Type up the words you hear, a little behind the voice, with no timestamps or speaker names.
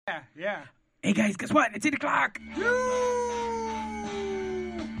Yeah. Hey guys, guess what? It's 8 o'clock.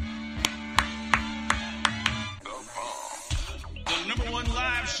 The number one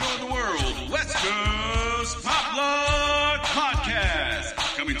live show in the world, West Coast Pop Log Podcast.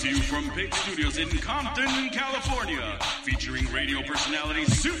 Coming to you from Big Studios in Compton, California. Featuring radio personality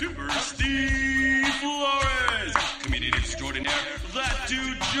Super Steve Flores. Comedian extraordinaire, that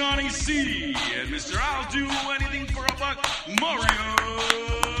dude Johnny C. And Mr. I'll Do Anything for a Buck, Mario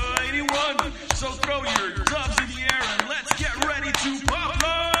 81. So throw your dubs in the air and let's get ready to pop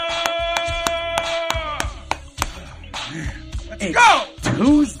love! Hey, Go!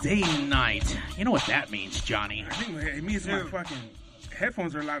 Tuesday night. You know what that means, Johnny? I think it means my fucking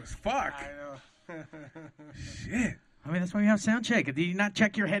headphones are loud as fuck. I know. Shit. I mean, that's why we have sound check. Did you not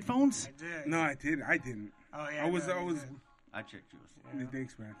check your headphones? I did. No, I didn't. Oh, yeah. I was. I checked yours.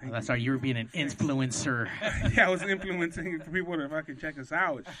 Thanks, man. Thank That's how you were being an influencer. Yeah, I was influencing for people to fucking check us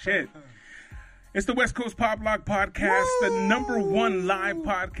out. Shit. It's the West Coast Pop Log Podcast, the number one live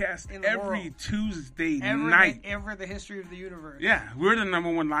podcast In the every world. Tuesday night. Ever the history of the universe. Yeah, we're the number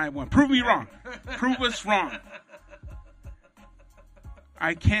one live one. Prove me wrong. Prove us wrong.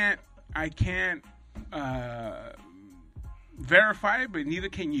 I can't verify it, but neither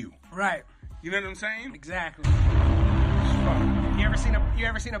can you. Right. You know what I'm saying? Exactly. Fuck. You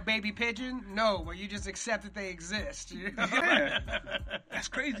ever seen a baby pigeon? No, but you just accept that they exist. You know? Yeah. That's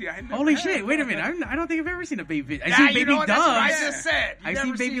crazy. I never Holy had shit! that. Wait a minute. I don't think I've ever seen a baby. I've Yeah, seen you baby know what? doves. That's what I just said. You I've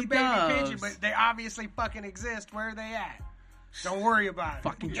never seen see baby a baby pigeon, doves. but they obviously fucking exist. Where are they at? Don't worry about it.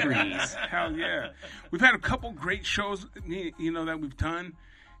 Fucking trees. Hell yeah. We've had a couple great shows, you know, that we've done.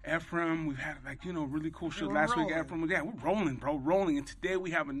 Ephraim, we've had really cool shows. we're Last rolling. week, Ephraim, we're rolling, bro, rolling. And today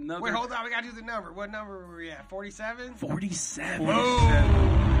we have another. Wait, hold on. We gotta do the number. What number were we at? 47? 47.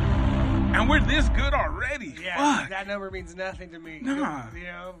 And we're this good already. Yeah, Fuck. that number means nothing to me. Nah. You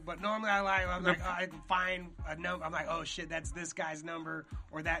know, but normally I find a number. I'm like, oh shit, that's this guy's number,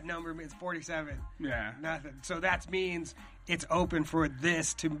 or that number means 47. Yeah. Nothing. So that means it's open for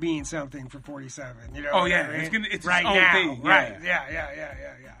this to mean something for 47. You know? Oh, what yeah, I mean? it's its right own now. thing, Right? yeah.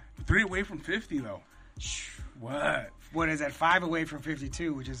 Yeah. 3 away from 50, though. What? What is that? 5 away from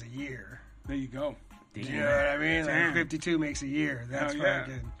 52, which is a year. There you go. You know what I mean? Damn. Like 52 makes a year. That's Hell yeah.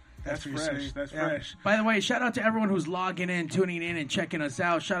 fucking. That's pretty fresh. sweet. That's Yeah. fresh. By the way, shout out to everyone who's logging in, tuning in, and checking us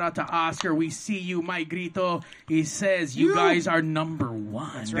out. Shout out to Oscar. We see you, Mike Grito. He says you guys are number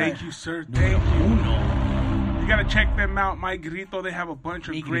one. That's right. Thank you, sir. Thank you. Uno. You gotta check them out, My Grito. They have a bunch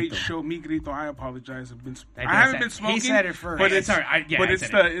of Mi great Grito. show. Mi Grito. I apologize. I I haven't said- been smoking. He said it first. but Yeah, it's sorry. I it's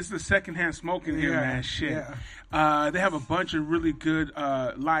said it. it's the secondhand smoking here, Yeah, man. Shit. yeah. They have a bunch of really good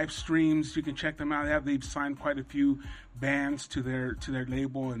live streams. You can check them out. They've signed quite a few bands to their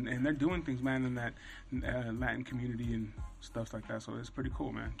label, and they're doing things, man, in that Latin community and stuff like that. So it's pretty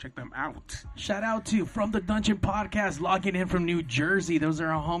cool, man. Check them out. Shout out to From the Dungeon Podcast, logging in from New Jersey. Those are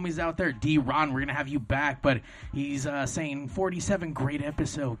our homies out there. D-Ron, we're going to have you back, but he's saying 47, great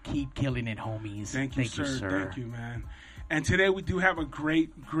episode. Keep killing it, homies. Thank you, sir. Thank you, man. And today we do have a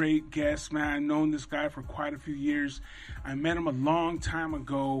great guest, man. I've known this guy for quite a few years. I met him a long time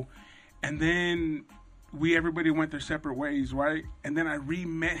ago, and then everybody went their separate ways, right? And then I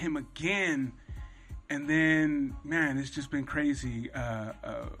re-met him again, and then, man, it's just been crazy.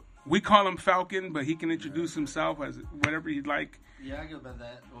 We call him Falcon, but he can introduce himself as whatever he'd like. Yeah, I go by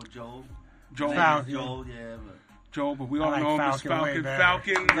that. Or Joel. Joel, Falcon. Joel, yeah. But Joel, but we all like know him as Falcon way Falcon. better.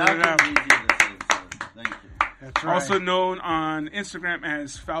 Falcon. Falcon's easier to say, so thank you. That's right. Also known on Instagram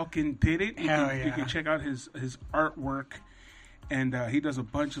as Falcon Did It. Hell You yeah. can check out his artwork, and he does a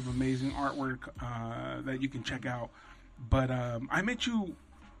bunch of amazing artwork that you can check out. But I met you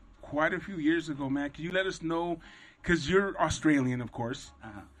quite a few years ago, man. Can you let us know, because you're Australian, of course.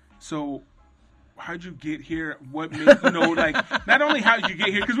 Uh-huh. So how'd you get here? What made not only how'd you get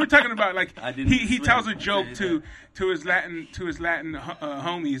here, because we're talking about I didn't he swim, tells a I'll joke tell you to his Latin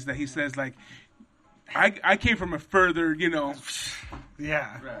homies that he says like, I came from a further,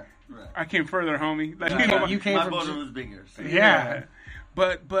 Yeah. Right. I came further, homie. Like, You came My from- border was bigger. So. Yeah.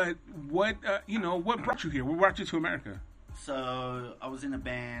 But what what brought you here? What brought you to America? So I was in a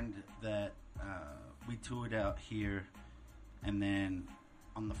band that we toured out here, and then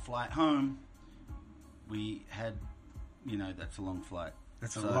on the flight home, we had, that's a long flight.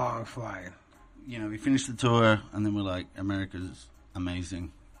 That's So, a long flight. We finished the tour, and then we're like, America's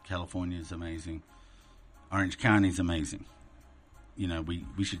amazing, California's amazing, Orange County's amazing.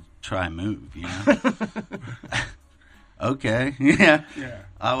 We should try and move. Okay, yeah.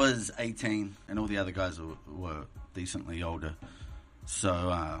 I was 18, and all the other guys were decently older.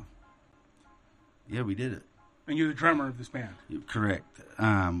 So, we did it. And you're the drummer of this band. Correct.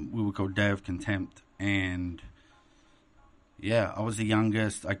 We were called Day of Contempt, and yeah, I was the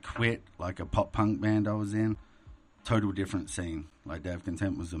youngest. I quit like a pop punk band I was in. Total different scene. Like Day of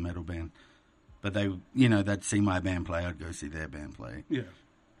Contempt was a metal band, but they, they'd see my band play. I'd go see their band play. Yeah.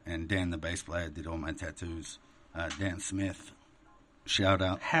 And Dan, the bass player, did all my tattoos. Dan Smith, shout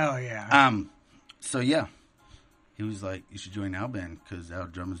out. Hell yeah. So yeah, he was like, "You should join our band because our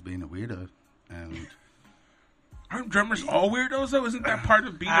drummer's being a weirdo." And aren't drummers all weirdos though? Isn't that part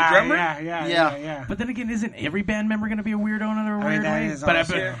of being a drummer? Yeah. But then again, isn't every band member going to be a weirdo in a weird that way? is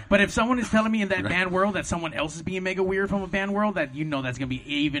also- But if someone is telling me in that band world that someone else is being mega weird from a band world, that that's going to be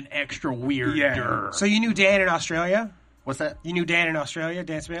even extra weirder. Yeah. So you knew Dan in Australia? what's that? You knew Dan in Australia,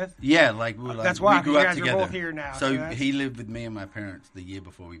 Dan Smith? Yeah, like we were like That's why, we grew 'cause you up guys are together. both here now, So see that? he lived with me and my parents the year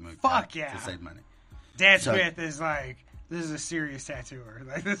before we moved. Fuck out yeah. to save money. Dan So- Smith is like, this is a serious tattooer.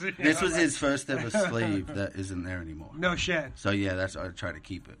 Like, This was his first ever sleeve that isn't there anymore. No shit. So yeah, that's I try to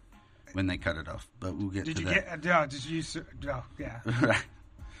keep it when they cut it off. But we'll get Did to you that. get? No, did you? No, yeah.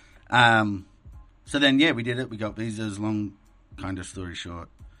 Right. So then, yeah, we did it. We got visas. Long, kind of story short.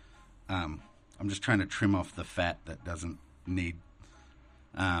 I'm just trying to trim off the fat that doesn't need.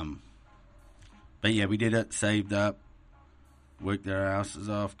 But yeah, we did it. Saved up, worked our asses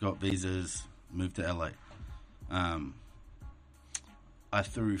off, got visas, moved to LA. I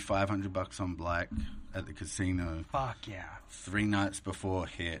threw $500 on black at the casino Fuck yeah. 3 nights before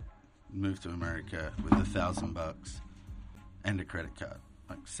hit. Moved to America with $1,000 and a credit card,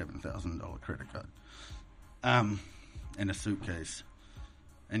 like $7,000 credit card, and a suitcase.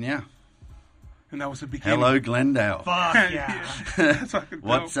 And yeah, And that was the beginning. hello Glendale. Fuck yeah. That's fucking dope.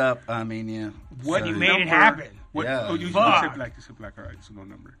 What's up, Armenia? What So- You made it number- happen. What, Yeah. Oh, you Fuck. said black. You said black. All right, so no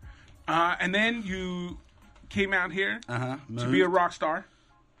number. And then you came out here to moved. be a rock star.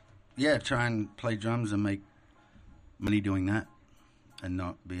 Yeah, try and play drums and make money doing that, and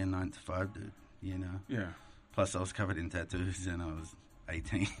not be a 9-to-5 dude. Yeah. Plus, I was covered in tattoos and I was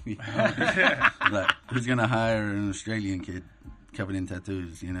 18. Like, who's gonna hire an Australian kid covered in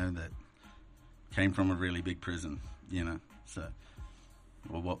tattoos? That came from a really big prison. So,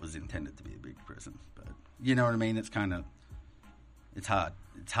 well, what was intended to be a big prison, but you know what I mean. It's hard.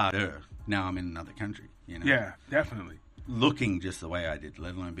 It's harder now. I'm in another country. Yeah, definitely. Looking just the way I did,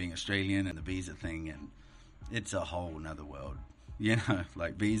 let alone being Australian and the visa thing, and it's a whole nother world.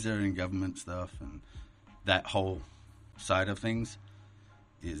 Like visa and government stuff and that whole side of things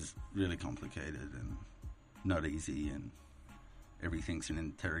is really complicated and not easy, and everything's an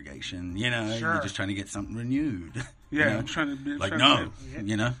interrogation. Sure. You're just trying to get something renewed. Yeah, I'm trying to be like trying no,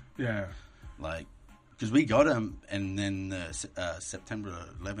 to- Yeah. like because we got them, and then the September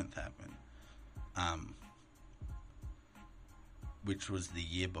 11th happened, which was the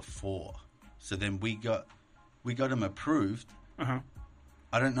year before. So then we got them approved. Uh-huh.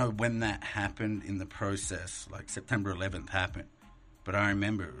 I don't know when that happened in the process. Like September 11th happened, but I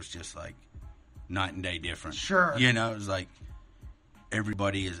remember it was just like night and day different. Sure. It was like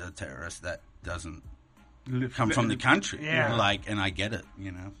everybody is a terrorist that doesn't come from the country. Yeah. Like, and I get it.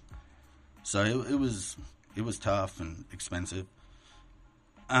 So it was tough and expensive.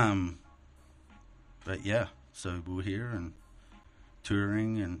 But yeah, so we were here and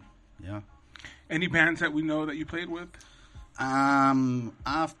touring, and yeah. Any bands that we know that you played with?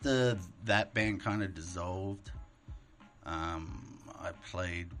 After that band kind of dissolved, I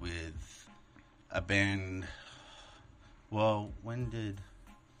played with a band. Well, when did?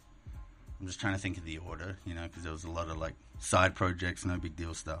 I'm just trying to think of the order, because there was a lot of like side projects, no big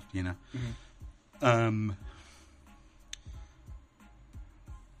deal stuff,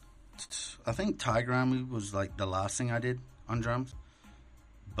 I think Tiger Army was like the last thing I did on drums,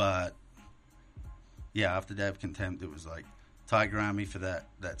 but yeah, after Day of Contempt, it was like Tiger Army for that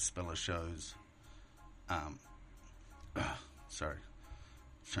spell of shows. Sorry,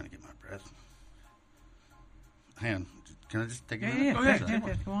 I'm trying to get my breath. Hang on, can I just take a minute? Yeah, Go ahead.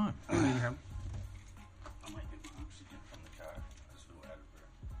 yeah, come on. I don't even have- I might get my oxygen from the car. I just feel out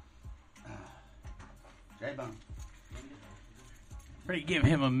of breath. J-Bone. We're going to give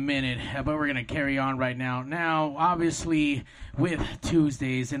him a minute, but we're going to carry on right now. Now, obviously, with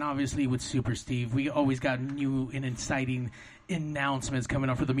Tuesdays and obviously with Super Steve, we always got new and exciting announcements coming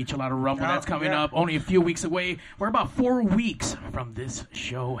up for the Michelada Rumble. That's coming up only a few weeks away. We're about 4 weeks from this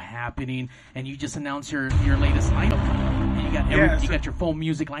show happening, and you just announced your latest lineup. And you got your full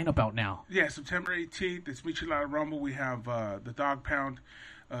music lineup out now. Yeah, September 18th, it's Michelada Rumble. We have the Dog Pound,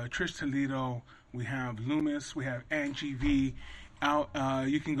 Trish Toledo. We have Loomis. We have Angie V. out.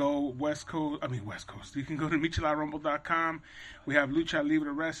 You can go West Coast. You can go to michelarumble.com. We have Lucha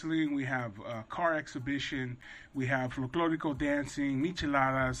Libre Wrestling. We have car exhibition. We have folklorico dancing,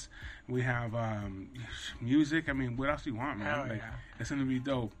 micheladas. We have music. I mean, what else do you want, man? Hell Like, yeah. it's going to be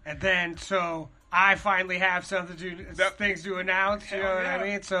dope. And then, so I finally have things to announce. You know what I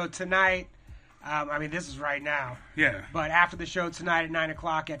mean? So tonight, this is right now. Yeah. But after the show tonight at 9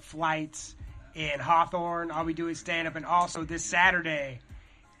 o'clock at Flights in Hawthorne, I'll be doing stand-up. And also this Saturday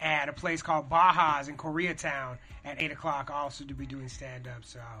at a place called Baja's in Koreatown at 8 o'clock, also to be doing stand-up.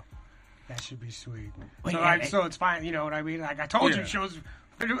 So that should be sweet. Wait, So it's fine. You know what I mean? Like I told Yeah. you, shows...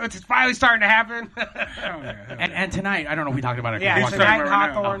 It's finally starting to happen. Hell yeah. And tonight, I don't know if we talked about it. Yeah, Watch tonight it in right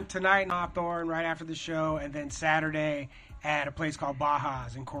now. Hawthorne. Tonight in Hawthorne, right after the show, and then Saturday at a place called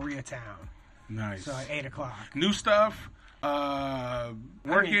Baja's in Koreatown. Nice. So at 8 o'clock. New stuff.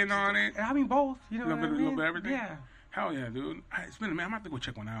 Working on it. I mean, both. You know, A little bit of everything. Yeah. Hell yeah, dude. It's been a minute. I'm going to have to go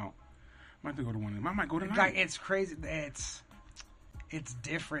check one out. I might have to go to one of them. I might go tonight. Like it's crazy. It's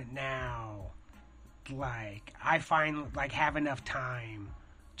different now. Like I find like have enough time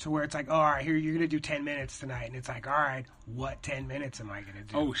to where it's like, oh, all right, here you're gonna do 10 minutes tonight, and it's like, all right, what 10 minutes am I gonna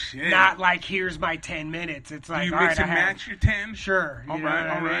do? Oh, shit. Not like here's my 10 minutes. It's like, Do you all mix right, and I have- match your 10? Sure. You All know right,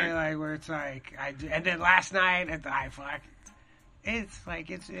 what I all mean? right. Like where it's like and then last night it's like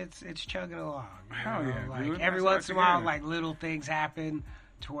it's chugging along. you Hell know? yeah, Like dude. every That's once in a nice to while, hear. like little things happen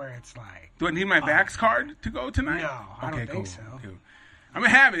to where it's like Do I need my Vax card to go tonight? No, I don't think so. Cool. I'm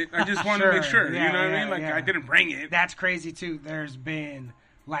going to have it. I just wanted to make sure. Yeah, you know what I yeah, mean? Like, yeah. I didn't bring it. that's crazy too. There's been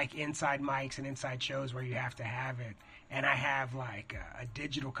like inside mics and inside shows where you have to have it. And I have like a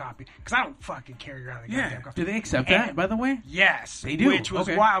digital copy because I don't fucking carry around the Yeah. goddamn copy. Do they accept that, And- by the way? Yes, They do. which was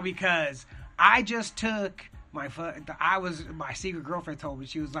Okay. wild because I just took my my secret girlfriend told me,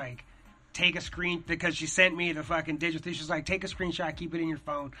 she was like, take a screen, because she sent me the fucking digital thing. She was like, take a screenshot, keep it in your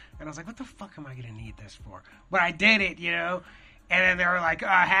phone. And I was like, what the fuck am I gonna need this for? But I did it, you know. And then they were like,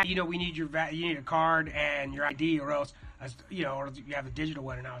 we need you need a card and your ID, or else, or you have a digital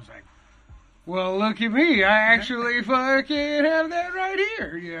one. And I was like, well, look at me, I actually fucking have that right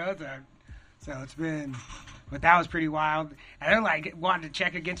here, you know. So it's been, but that was pretty wild. And they're like wanting to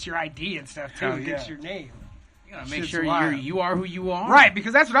check against your ID and stuff too, Hell against yeah. your name. You gotta make Shit's sure wild. you are who you are. Right,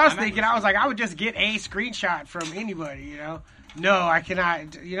 because that's what I was thinking. I was like, I would just get a screenshot from anybody, you know. No, I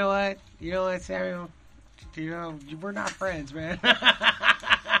cannot. You know what, Samuel? We're not friends, man.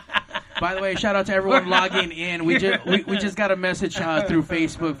 By the way, shout out to everyone logging in. We just got a message through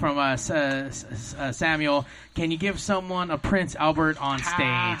Facebook from Samuel. Can you give someone a Prince Albert on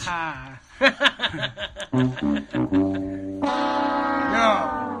stage?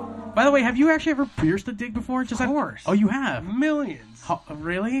 No, By the way, have you actually ever pierced a dick before? Just Of course. Oh, you have? millions.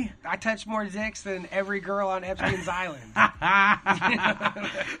 Really? I touched more dicks than every girl on Epstein's Island.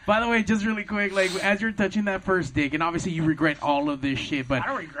 By the way, just really quick, like as you're touching that first dick, and obviously you regret all of this shit, but I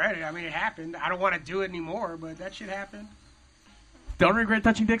don't regret it. I mean, it happened. I don't want to do it anymore, but that shit happened. don't regret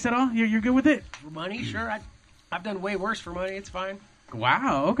touching dicks at all? You're good with it? For money, sure. I've done way worse for money. It's fine.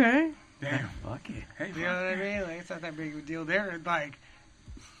 Wow, okay. Damn. Fuck it. Hey, You know what I mean? Like, it's not that big of a deal. They're like,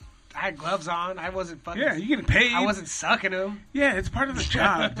 I had gloves on. I wasn't fucking. yeah, you getting paid. I wasn't sucking them. Yeah, it's part of the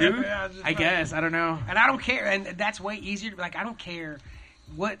job, dude. Yeah, was just I like- guess. I don't know. And I don't care. And that's way easier. Like, I don't care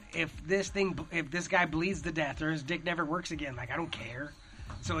what if this guy bleeds to death or his dick never works again. Like, I don't care.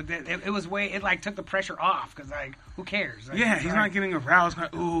 So it was it like took the pressure off because like who cares? Like, Yeah, it's he's like- not getting aroused.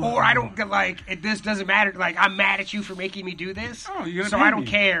 Like, ooh. Or I don't get like this doesn't matter. Like I'm mad at you for making me do this. Oh, you're gonna so pay I don't me.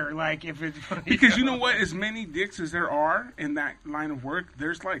 care. Like if it's Because you know what? As many dicks as there are in that line of work,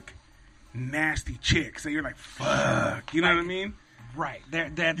 there's like nasty chicks that you're like, fuck. You know what I mean? right?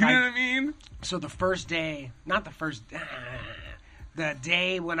 That You like, know what I mean? so the first day, not the first, the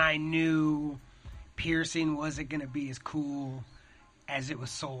day when I knew piercing wasn't going to be as cool as it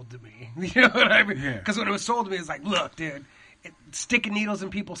was sold to me. You know what I mean? Yeah. Because when it was sold to me, it's like, look, dude, sticking needles in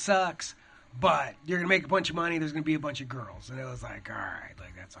people sucks, but you're going to make a bunch of money. There's going to be a bunch of girls. And it was like, all right,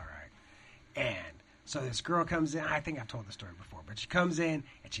 like that's all right. And so this girl comes in. I think I've told the story before, but she comes in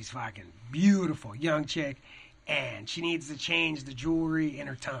and she's fucking beautiful, young chick, and she needs to change the jewelry in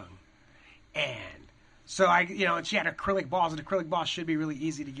her tongue. And so and she had acrylic balls, and acrylic balls should be really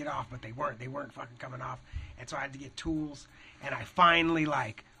easy to get off, but they weren't. They weren't fucking coming off. And so I had to get tools, and I finally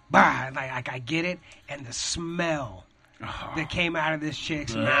I get it, and the smell that came out of this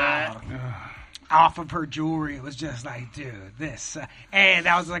chick's mouth off of her jewelry, it was just like, dude, this. And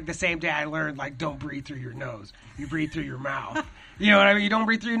that was like the same day I learned, like, don't breathe through your nose. You breathe through your mouth. You know what I mean? You don't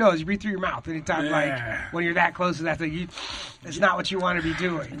breathe through your nose. You breathe through your mouth. Anytime, Yeah. like, when you're that close to that thing, it's not what you want to be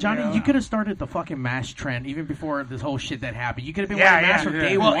doing. Johnny, you know? you could have started the fucking mask trend even before this whole shit that happened. You could have been Yeah, wearing masks from yeah.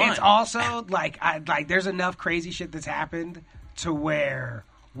 day Well, one. it's also, like, there's enough crazy shit that's happened to where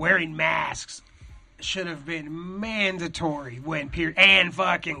wearing masks should have been mandatory when and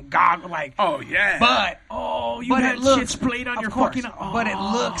fucking goggle, like, Oh yeah. but oh, you but had it looks shit sprayed on of your course, fucking. but it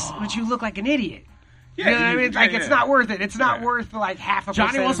looks, but you look like an idiot. yeah, You know what I mean? Like, it's not worth it. It's not Yeah. worth like half a Johnny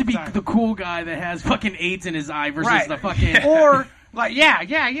percent wants to of the be time. the cool guy that has fucking AIDS in his eye versus Right. the fucking. Or like, yeah.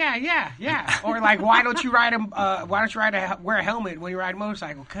 Or like, why don't you wear a helmet when you ride a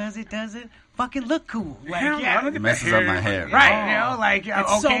motorcycle? Because it doesn't fucking look cool. Like, Hell, yeah, I look at Messes the up my hair. right? You know, like, It's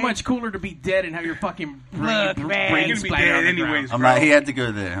okay. so much cooler to be dead and have your fucking Look, man. brain You're gonna be splatter dead on the anyways. ground. I'm bro. like, he had to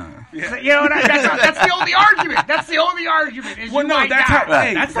go there, huh? So, you know what? That's the only argument. That's the only argument. Is Well, you no, might that's die. how.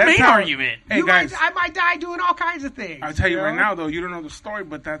 Hey, That's the main how- argument. Hey You guys, I might die doing all kinds of things. I'll tell you right know? now though, you don't know the story,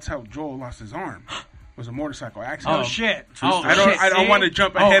 but that's how Joel lost his arm. It was a motorcycle accident. Oh shit! Oh, I don't. shit, I don't see? want to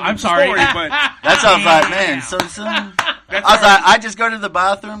jump Oh, ahead. I'm of the sorry. story, but That's how I was like, man, so soon. I that's was how- like, I just go to the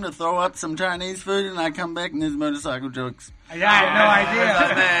bathroom to throw up some Chinese food, and I come back and there's motorcycle jokes. Yeah, I had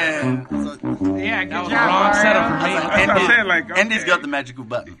no idea. Man, so, Yeah, good That was job, the wrong Mario. setup for me. that's what I'm saying. Like, Andy's okay. got the magical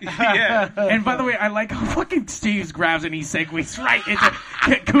button. yeah. And by the way, I like how fucking Steve grabs and he segues right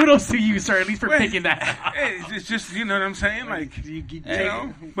into. Kudos to you, sir, at least for Wait. picking that up. Hey, it's just you know what I'm saying, like you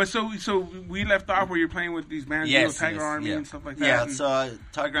know. But so we left off where you're playing with these bands, Yes, Tiger yes, Army yeah. and stuff like that. Yeah, and- so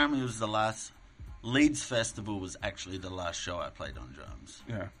Tiger Army was the last. Leeds Festival was actually the last show I played on drums.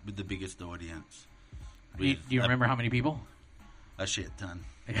 Yeah. With the biggest audience. Do you remember how many people? A shit ton.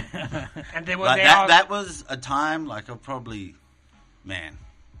 And then when Like they all, that was a time like I probably, man,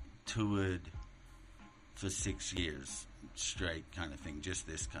 toured for 6 years straight kind of thing, just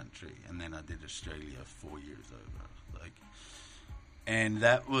this country. And then I did Australia 4 years over. Like, and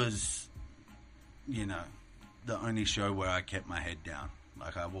that was, you know, the only show where I kept my head down.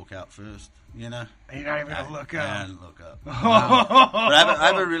 Like I walk out first, you know. you're not even gonna look I up. didn't look up. But I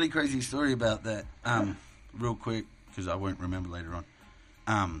have a really crazy story about that, real quick, because I won't remember later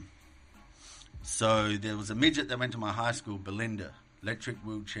on. So there was a midget that went to my high school, Belinda, electric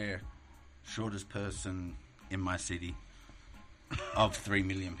wheelchair, shortest person in my city of 3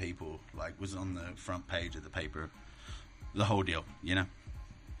 million people, like was on the front page of the paper, the whole deal, you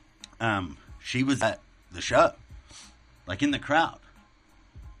know. She was at the show, like in the crowd.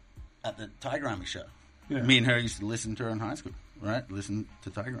 At the Tiger Army show. Yeah. Me and her used to listen to her in high school, right? Listen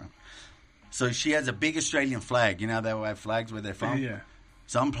to Tiger Army. So she has a big Australian flag. You know, they will have flags where they're from? Yeah.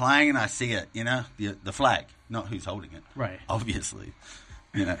 So I'm playing and I see it, you know, the flag, not who's holding it. Right. Obviously.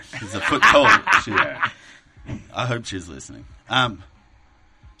 You know, she's a foot tall. I hope she's listening.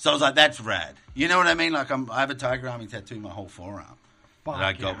 So I was like, that's rad. You know what I mean? Like, I have a Tiger Army tattoo my whole forearm that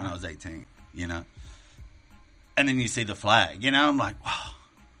I got when I was 18, you know? And then you see the flag, you know? I'm like, wow.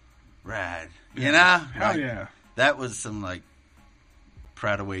 Rad, you know? Hell Like, yeah. that was some like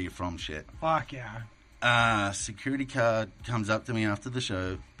proud of where you're from shit. Fuck yeah. Security guard comes up to me after the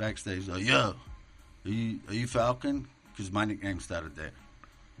show backstage, like, "Yo, are you Falcon?" Because my nickname started there.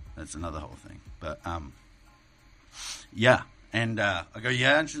 That's another whole thing. But yeah, and I go,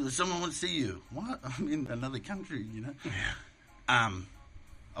 "Yeah," and she says, "Someone wants to see you." What? I'm in another country, you know.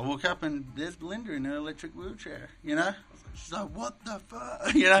 I walk up and there's Belinda in her electric wheelchair, you know. She's like, "What the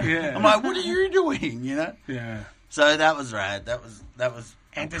fuck?" You know. Yeah. I'm like, "What are you doing?" You know. Yeah. So that was rad. That was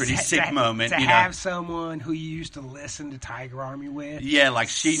a pretty sick moment. To You know. have someone who you used to listen to Tiger Army with. Yeah, like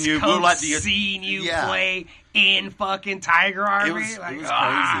she knew. We come were like the seeing you yeah. play in fucking Tiger Army. It was like, crazy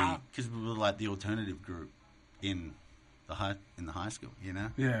ah. because we were like the alternative group in the high school, you know.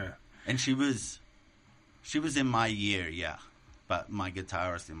 Yeah. And she was in my year, yeah. But my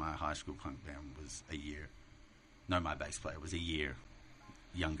guitarist in my high school punk band was a year. No, my bass player was a year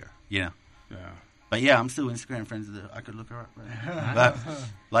younger, you know. Yeah. But yeah, I'm still Instagram friends with her. I could look her up. Right? But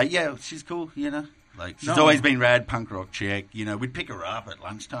like, yeah, she's cool, you know. Like she's always been rad, punk rock chick. You know, we'd pick her up at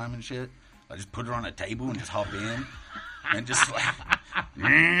lunchtime and shit. I just put her on a table and just hop in and just like,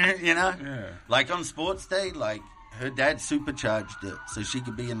 you know, Yeah. like on sports day, like her dad supercharged it so she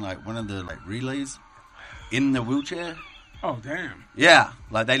could be in like one of the like relays in the wheelchair. Oh damn. Yeah,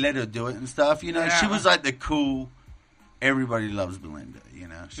 like they let her do it and stuff. You know, she Yeah. was like the cool. Everybody loves Belinda. You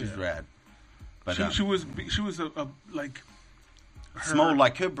know, she's rad. But She was a like her, small,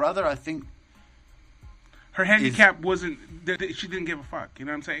 like her brother. I think her handicap wasn't. She didn't give a fuck. You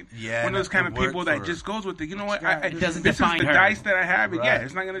know what I'm saying? Yeah, one of those kind of it worked people for that her. just goes with it. You know what? It doesn't this define is the her. dice that I have. And yeah, Right.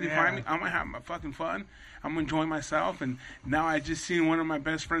 it's not going to define me. I'm going to have my fucking fun. I'm enjoying myself. And now I just seen one of my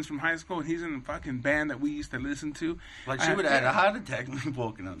best friends from high school, and he's in a fucking band that we used to listen to. Like, she would have had a heart attack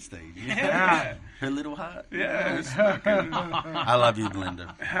walking on stage. Yeah. Her little heart. Yeah, it's fucking, I love you,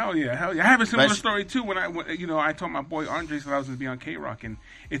 Belinda. hell yeah, hell yeah. I have a similar But- story too. When I told my boy Andres that I was going to be on K-Rock, and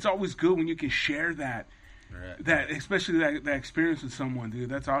it's always good when you can share that. Right. That especially that experience with someone, dude.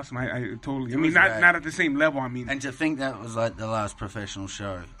 That's awesome. I totally. I mean, was not rad. not at the same level. I mean, And to think that was like the last professional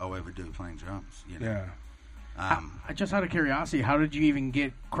show I'll ever do playing drums. You know? yeah. I just out of curiosity, how did you even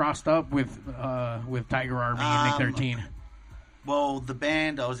get crossed up with Tiger Army and Nick 13? Well, the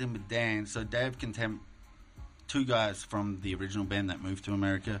band I was in with Dan, so Dave Contempt, 2 guys from the original band that moved to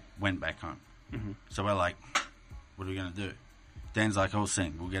America, went back home. Mm-hmm. So we're like, what are we going to do? Dan's like, I'll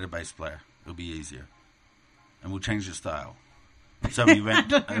sing. We'll get a bass player. It'll be easier. And we'll change the style. So we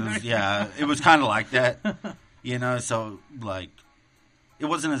went, it was kind of like that, you know, so like, it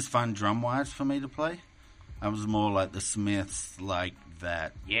wasn't as fun drum-wise for me to play. I was more like the Smiths, like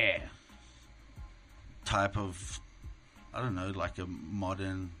that Yeah. type of, I don't know, like a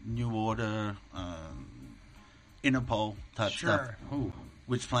modern New Order, Interpol type stuff. Sure. Ooh.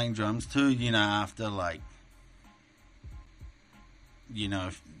 Which playing drums too, you know, after like, you know,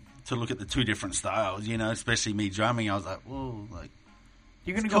 to look at the 2 different styles, you know, especially me drumming, I was like, whoa, like,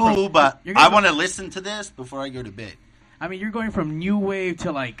 You're gonna it's go cool, from, but you're gonna I go- want to listen to this before I go to bed. I mean, you're going from new wave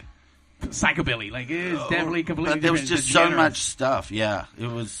to like psychobilly. Like it is definitely completely But there was different just so genres. much stuff, yeah. It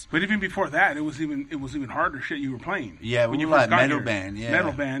was, But even before that, it was even harder shit you were playing. yeah, when we you were first like got metal here. band, yeah.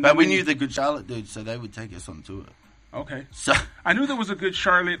 Metal band. But I we mean- knew the Good Charlotte dudes, so they would take us on tour. Okay, So, I knew there was a good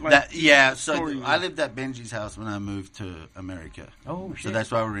Charlotte. Like, so story. I lived at Benji's house when I moved to America. Oh shit! So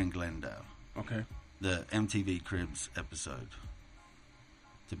that's why we're in Glendale. okay, The MTV Cribs episode,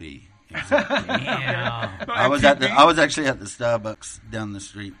 to be exact. Damn. I was actually at the Starbucks down the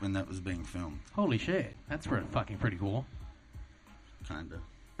street when that was being filmed. Holy shit! That's fucking pretty cool. Kinda.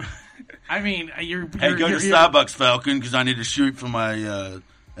 I mean, you're Hey, go to Starbucks, Falcon, because I need to shoot for my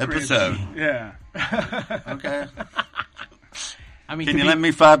episode. yeah. Okay. I mean, Can to you be- lend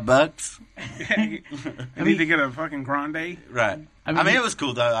me $5? I need to get a fucking grande. Right. I I mean, mean, it was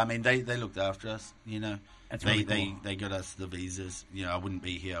cool though. I mean, they looked after us. You know, That's they really cool. they got us the visas. You know, I wouldn't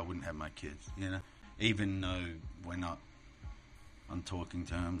be here. I wouldn't have my kids. You know, even though we're not on talking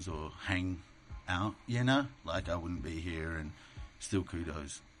terms or hang out. You know, like I wouldn't be here, and still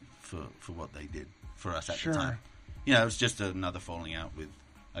kudos for what they did for us at Sure. the time. You know, it was just another falling out with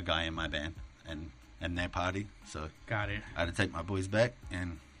a guy in my band and their party. So got it. I had to take my boys back,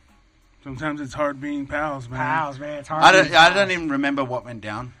 and Sometimes it's hard being pals, man. Pals, man, it's hard. I to don't be I pals. don't even remember what went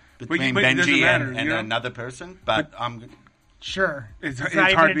down between but it doesn't Benji matter, and you know? another person. But Sure. It's not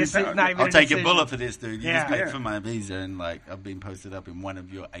hard even a being deci- pals. not even I'll a take a decision. bullet for this, dude. You Yeah. just paid Yeah. for my visa, and like I've been posted up in one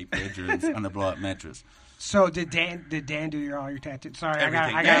of your 8 bedrooms on a blow-up mattress. So did Dan do all your tattoos? Sorry,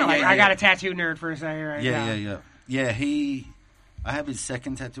 Everything. I Yeah. got a tattoo nerd for a second right now. Yeah. I have his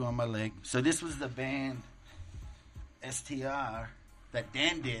second tattoo on my leg. So this was the band STR that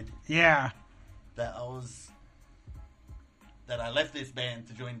Dan did. Yeah. That I left this band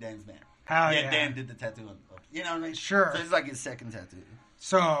to join Dan's band. Hell yeah. Dan did the tattoo on the book. You know what I mean? Sure. So it's like his second tattoo.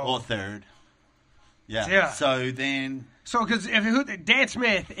 So Or third. Yeah. Yeah. So then because Dan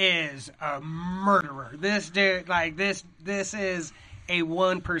Smith is a murderer. This dude, like this is a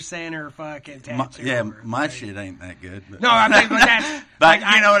 1%er fucking tattoo. my shit ain't that good. But. No, I mean, but that's. But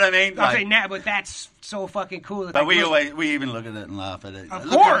like, you know what I mean? I'm Like- saying that, but that's so fucking cool. That But like, look- we even look at it and laugh at it. Of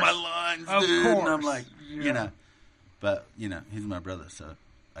Look course. at my lines, Of dude. And I'm course. like, Yeah. you know. But, you know, he's my brother, so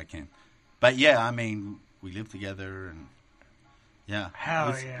I can. But, yeah, I mean, we lived together and, yeah. Hell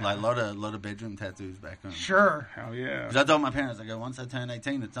it was yeah. Like, a lot of bedroom tattoos back home. Sure. Hell yeah. Because I told my parents, I go, once I turn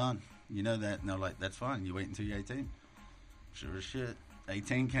 18, it's on. You know that? And they're like, that's fine. You wait until you're 18. Sure as shit.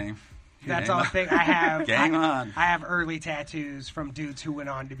 18 came. That's Game all on. thing I have. Game on. I have early tattoos from dudes who went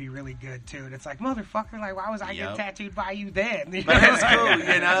on to be really good too. And it's like, motherfucker, like, why was I Yep. getting tattooed by you then? But it was cool,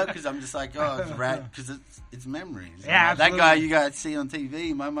 you know, because I'm just like, oh, it's rad, because it's memories. You Yeah, know? That absolutely. guy you guys see on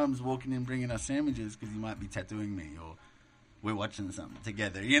TV, my mum's walking in bringing us sandwiches because he might be tattooing me, or we're watching something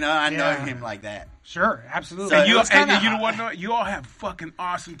together. You know, I know Yeah. him like that. Sure, absolutely. So- And you, It's kinda- and you know what? No, you all have fucking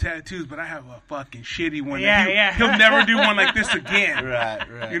awesome tattoos, but I have a fucking shitty one. Yeah, that yeah. He'll never do one like this again. Right.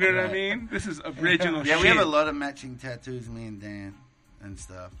 You know what I right. mean? This is original Yeah, shit. we have a lot of matching tattoos, me and Dan, and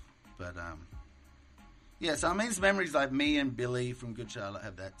stuff. But, yeah, so I mean, it's memories like me and Billy from Good Charlotte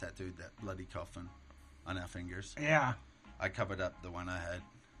have that tattooed, that bloody coffin on our fingers. Yeah. I covered up the one I had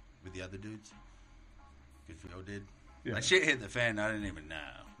with the other dudes. Because we all did. Yeah. Like, shit hit the fan. I didn't even know.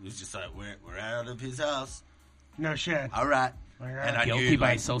 It was just like, we're out of his house. No shit. All right. Like, And I Guilty knew, by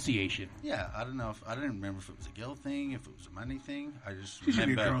like, association. yeah, I don't know. I didn't remember if it was a girl thing, if it was a money thing. I just It should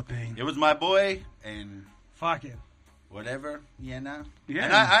be a remember girl thing. it was my boy and Fuck it. whatever. Yeah, no. Yeah.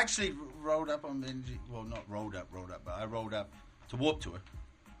 And I actually rolled up on Benji. Well, not rolled up, but I rolled up to Warped Tour,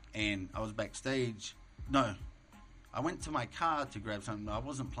 and I was backstage. No, I went to my car to grab something. I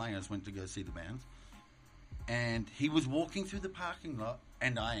wasn't playing. I just went to go see the bands, and he was walking through the parking lot,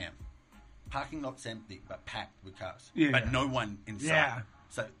 and I am. Parking lot's empty, but packed with cars. Yeah. But no one inside. Yeah.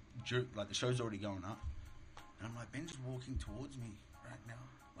 So, like, the show's already going up. And I'm like, Ben's walking towards me right now.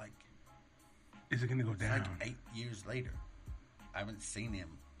 Like, Is it going to go it's down? like 8 years later. I haven't seen him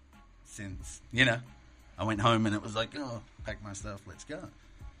since, you know. I went home and it was like, oh, pack my stuff, let's go.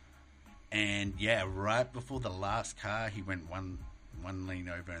 And, yeah, right before the last car, he went one lean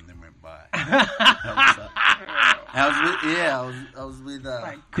over and then went by. I was with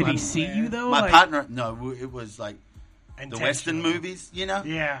Did he see you though? my Like, partner. No, it was like the Intentional. Western movies, you know?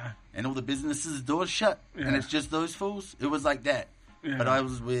 Yeah. And all the businesses' doors shut, and Yeah. it's just those fools. It was like that. Yeah. But I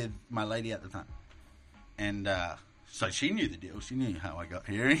was with my lady at the time. And so she knew the deal. She knew how I got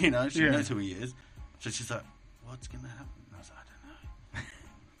here, you know. She Yeah. knows who he is. So she's like, what's going to happen? And I was like, I don't know.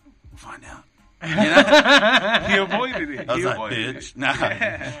 We'll find out. You know? He avoided it. I was He like, avoided it. bitch. No.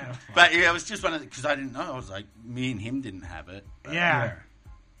 But yeah, it was just one of the, because I didn't know. I was like, me and him didn't have it. But Yeah.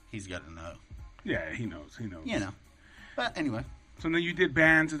 he's got to know. Yeah, he knows. He knows. You know. But anyway. So then you did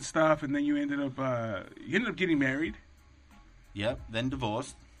bands and stuff, and then you ended up getting married. Yep. Then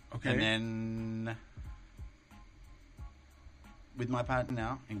divorced. Okay. And then with my partner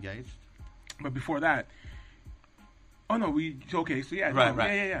now, engaged. But before that, so yeah,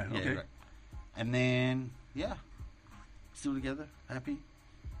 Right. yeah, okay. Right. And then, yeah, still together, happy.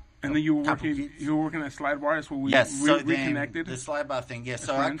 And then you were Couple working. kids. You were working at Slide Bar. That's where we Yes, so then reconnected. the slide bar thing. Yeah,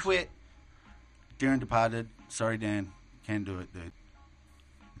 so friends? I quit. Darren departed. Sorry, Dan, can't do it, dude.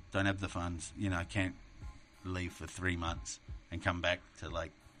 Don't have the funds. You know, I can't leave for 3 months and come back to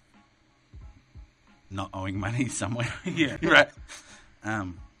like not owing money somewhere. Yeah. Right.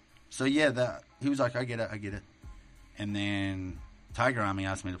 So yeah, he was like, I get it. And then Tiger Army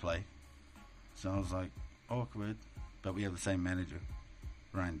asked me to play. So I was like, awkward. But we have the same manager,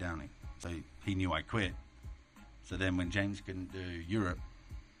 Ryan Downey. So he knew I quit. So then when James couldn't do Europe,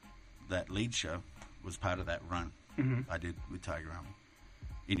 that lead show was part of that run I did with Tiger Army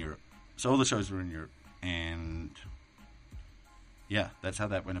in Europe. So all the shows were in Europe. And yeah, that's how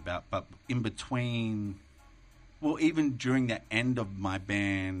that went about. But in between, well, even during the end of my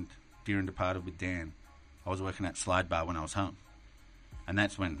band, Dear Departed with Dan, I was working at Slide Bar when I was home. And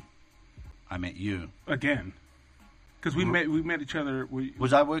that's when I met you. Again, because we met each other.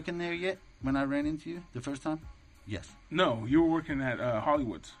 Was I working there yet when I ran into you the first time? Yes. No, you were working at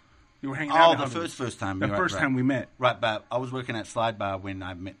Hollywood's. You were hanging out. Oh, at the Hollywood's. first time. The Right, first right. time we met. Right, but I was working at Slide Bar when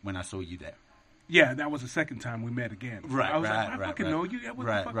I saw you there. Yeah, that was the second time we met again. Right, I was right, like, I right, fucking right. know you. Yeah, what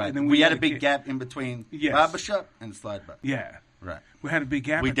the Right, fuck? right. And then We had met a big again. gap in between Yes. Barbershop and Slide Bar. Yeah, Right. we had a big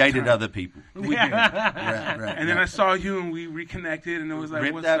gap. We at the dated time. other people. We did. Right, right. And then I saw you, and we reconnected, and it was like,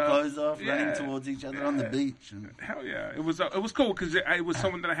 ripped what's our up? clothes off, Yeah. running towards each other on the beach. And Hell yeah, it was cool because it was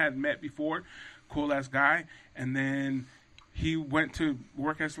someone that I had met before, cool ass guy, and then he went to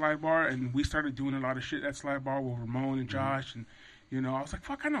work at Slide Bar, and we started doing a lot of shit at Slide Bar with Ramon and Josh, and you know, I was like,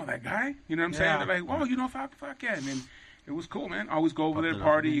 fuck, I know that guy. You know what I'm saying? Yeah. They're like, oh, you know, fuck yeah, and then it was cool, man. I always go over Popped there it and up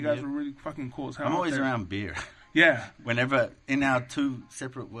party. again, You guys yeah. were really fucking cool as hell. I'm out always there. around beer. Yeah, Whenever in our two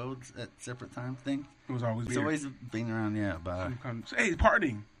separate worlds at separate times thing, it was always it's beer. always been around. Yeah, bar. Hey,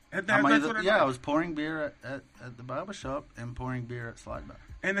 partying. That's I what I was pouring beer at the barber shop and pouring beer at Slide Bar.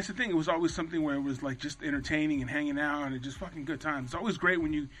 And that's the thing. It was always something where it was like just entertaining and hanging out and just fucking good times. It's always great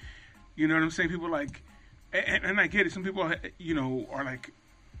when you know what I'm saying? People like, and I get it. Some people, you know, are like,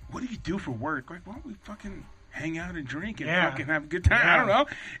 what do you do for work? Like, why don't we fucking hang out and drink and Yeah. fucking have a good time? Yeah. I don't know.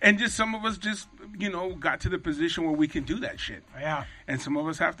 And just some of us just, you know, got to the position where we can do that shit. Yeah. And some of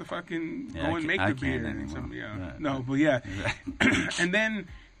us have to fucking Yeah, go I and ca- make I the beer. can't And anymore. some, yeah. Right, No, right. but yeah. And then,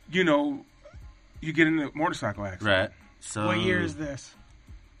 you know, you get in a motorcycle accident. Right. So What year is this?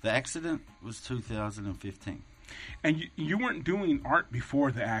 the accident was 2015. And you weren't doing art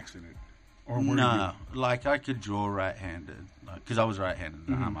before the accident, or were No, like I could draw right-handed, because I was right-handed.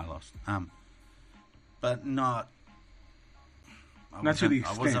 The arm I lost. But not. Not to the I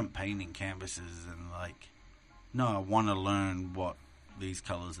extent. wasn't painting canvases and like. No, I want to learn what these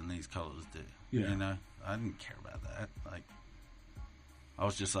colors and these colors do. Yeah. You know, I didn't care about that. Like, I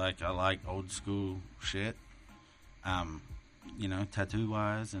was just like, I like old school shit. You know, tattoo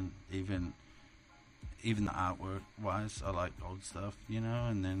wise, and even the artwork wise, I like old stuff,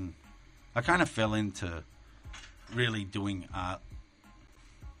 and then I kind of fell into really doing art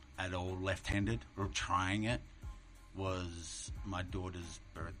at all left-handed, or trying it, was my daughter's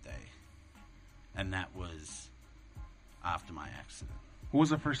birthday. And that was after my accident. What was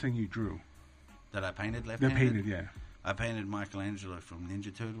the first thing you drew? That I painted That left-handed? painted, yeah. I painted Michelangelo from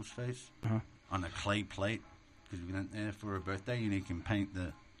Ninja Turtles' face on a clay plate, because we went there for her birthday, and you can paint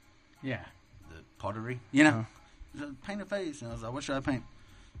the pottery, So paint a face, and I was like, what should I paint?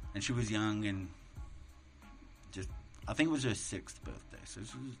 And she was young, and just, I think it was her 6th birthday, so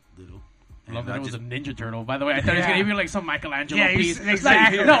she was little. I love that it was a Ninja Turtle. By the way, I thought it was going to be like some Michelangelo piece.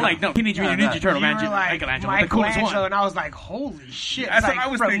 Exactly. Teenage Mutant Ninja Turtle, man. Michelangelo, the coolest one. And I was like, holy shit. That's like, what I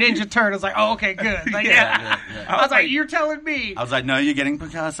was from thinking. Ninja Turtles. Like, oh, okay, good. Like, Yeah. I was like, you're telling me I was like, no, you're getting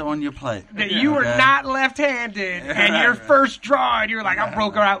Picasso on your plate. that you were not left-handed, and your first drawing, you're like, I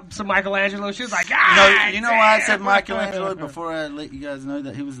broke her out some Michelangelo. She was like, You know why I said Michelangelo before I let you guys know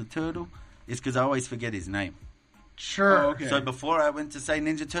that he was a turtle? It's because I always forget his name. Sure. Oh, okay. So before I went to say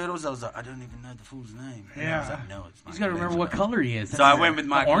Ninja Turtles, I was like, I don't even know the fool's name. And I was Yeah. like, no, it's He's got to remember what Michelangelo. color he is. So I went with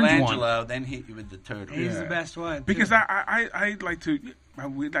The orange one. Michelangelo, then hit you with the turtle. He's the best one. Because I would like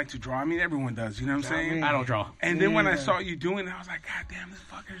to draw. I mean, everyone does. You know what I'm saying? I don't draw. And then when I saw you doing it, I was like, God damn, this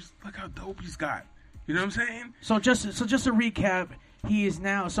fucker's, look how dope he's got. You know what I'm saying? So just to recap, he is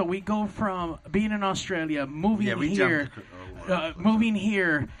now. So we go from being in Australia, moving here,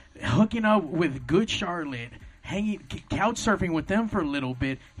 hooking up with Good Charlotte, couch surfing with them for a little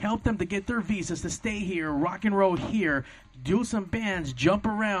bit, help them to get their visas to stay here, rock and roll here, do some bands, jump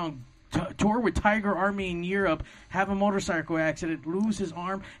around, tour with Tiger Army in Europe, have a motorcycle accident, lose his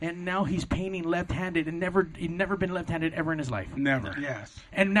arm, and now he's painting left-handed, and he'd never been left-handed ever in his life. Never. Yes.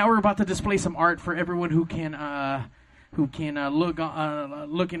 And now we're about to display some art for everyone who can looking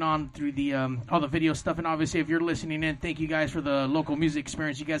on through the all the video stuff. And obviously, if you're listening in, thank you guys for the local music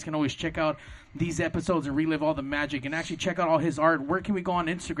experience. You guys can always check out these episodes and relive all the magic, and actually check out all his art. Where can we go on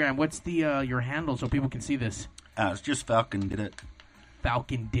Instagram? What's the your handle so people can see this? It's just Falcon did it.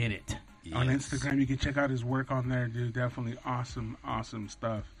 Falcon did it. On Yes. Instagram, you can check out his work on there, dude. Definitely awesome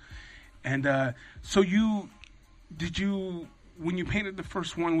stuff. And so when you painted the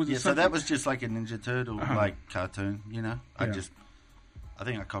first one, was it Yeah, so something? that was just like a Ninja Turtle like cartoon, Yeah. I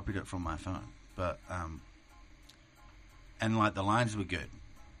think I copied it from my phone, but and like the lines were good,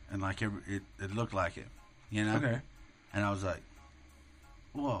 and like it looked like it, Okay. And I was like,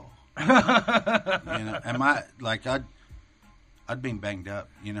 whoa, and I'd been banged up,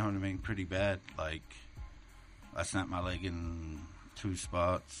 you know what I mean, pretty bad. Like I snapped my leg in 2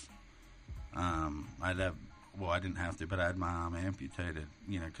 spots. I didn't have to, but I had my arm amputated,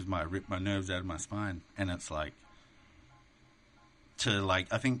 because I ripped my nerves out of my spine. And it's like,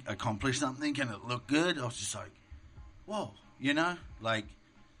 I think, accomplish something and it look good, I was just like, whoa, Like,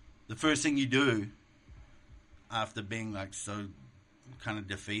 the first thing you do after being, like, so kind of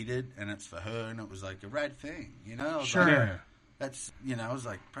defeated, and it's for her, and it was, like, a rad thing, I was Sure. like, Yeah. that's, I was,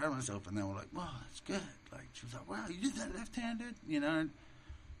 like, proud of myself, and they were like, wow, that's good. Like, she was like, wow, you did that left-handed,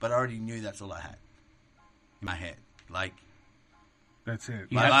 But I already knew that's all I had. In my head, like That's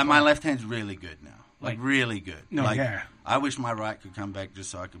it. my left hand's really good now, like Like- really good. No, like, yeah. I wish my right could come back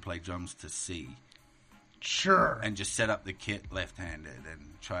just so I could play drums to C Sure. and just set up the kit left-handed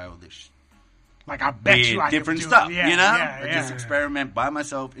and try all this Like, I bet you I could different do stuff, it. Yeah, I yeah, just yeah. experiment by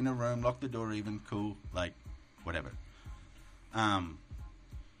myself in a room, lock the door, even cool, like whatever.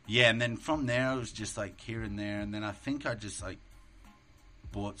 Yeah, and then from there I was just like here and there, and then I think I just like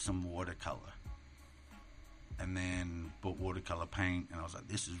bought some watercolor. And then bought watercolor paint, and I was like,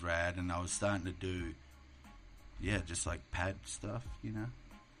 this is rad. And I was starting to do, just like pad stuff,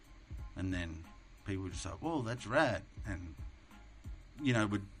 And then people were just like, whoa, that's rad. And, I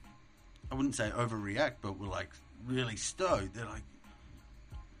wouldn't say overreact, but were like really stoked. They're like,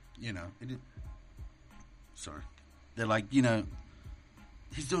 they're like,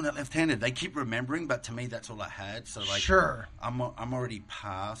 he's doing it left-handed. They keep remembering, but to me, that's all I had. So like, Sure. I'm already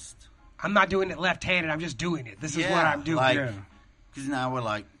past. I'm not doing it left-handed. I'm just doing it. This is what I'm doing. Like, Yeah. because now we're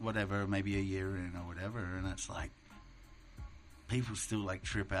like, whatever, maybe a year in or whatever, and it's like, people still like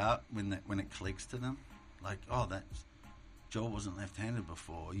trip out when it clicks to them. Like, oh, Joel wasn't left-handed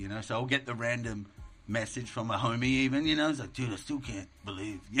before, So I'll get the random message from a homie even, It's like, dude, I still can't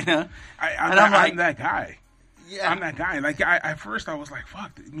believe, I'm that guy. Yeah. I'm that guy. Like, at first I was like,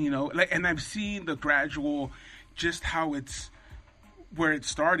 fuck, like, and I've seen the gradual, just how it's, where it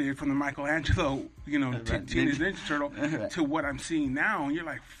started from the Michelangelo, Teenage Ninja Turtle Right. to what I'm seeing now, and you're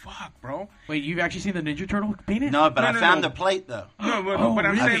like, fuck, bro. Wait, you've actually seen the Ninja Turtle painted? No, but No, I no, found no. the plate though. No, Oh, but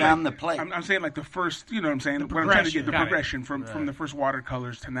I'm really? saying I found the plate. I'm saying like the first, you know what I'm saying? What I'm trying to get the progression. progression from the first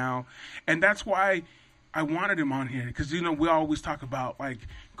watercolors to now, and that's why I wanted him on here because we always talk about like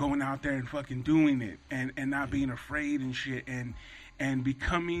going out there and fucking doing it and not being afraid and shit and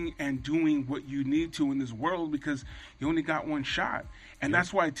becoming and doing what you need to in this world because you only got one shot. And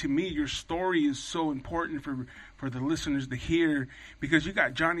that's why, to me, your story is so important for the listeners to hear because you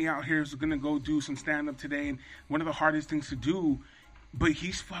got Johnny out here who's going to go do some stand-up today, and one of the hardest things to do, but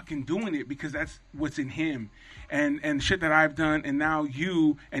he's fucking doing it because that's what's in him. And shit that I've done, and now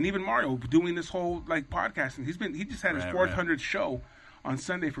you, and even Mario, doing this whole, like, podcasting. He just had his 400th show on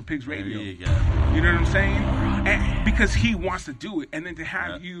Sunday for Pigs Radio. There you go. You know what I'm saying? And because he wants to do it. And then to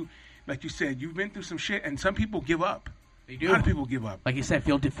have you, like you said, you've been through some shit, and some people give up. They A do. lot of people give up. Like you said,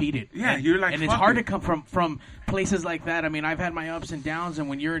 feel defeated. Yeah, and, you're like, and it's fuck hard it. to come from places like that. I mean, I've had my ups and downs, and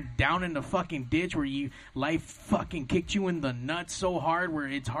when you're down in the fucking ditch where life fucking kicked you in the nuts so hard where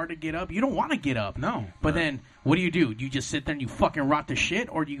it's hard to get up, you don't want to get up. No. But then, what do? You just sit there and you fucking rot the shit,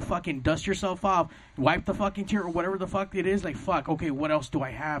 or do you fucking dust yourself off, wipe the fucking tear, or whatever the fuck it is? Like, fuck, okay, what else do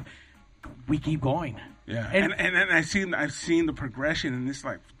I have? We keep going. Yeah, And- and I've seen the progression, and it's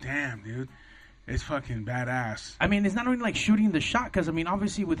like, damn, dude, it's fucking badass. I mean, it's not only like shooting the shot, because, I mean,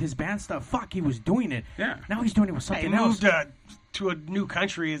 obviously with his band stuff, fuck, he was doing it. Yeah. Now he's doing it with He something else. moved to a new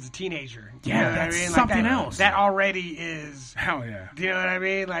country as a teenager. Yeah, You know what that's I mean? something that, else. That already is. Hell yeah. Do you know what I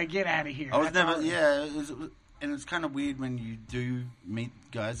mean? Like, get out of here. I was That's never, already- yeah, and it's kind of weird when you do meet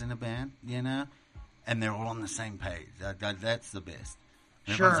guys in a band, and they're all on the same page. That's the best.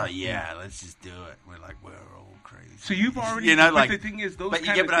 And Sure. Everyone's like, yeah, let's just do it. We're like, we're all crazy. So you've already, but but the thing is, those but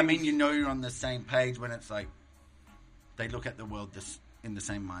kind of but I things, mean, you're on the same page when it's like they look at the world just in the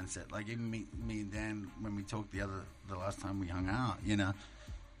same mindset. Like even me and Dan, when we talked the last time we hung out,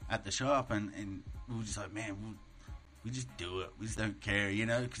 at the shop, and we were just like, man, we just do it. We just don't care,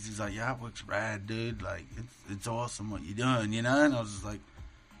 because he's like, yeah, it works rad, dude. Like it's awesome what you're doing, And I was just like,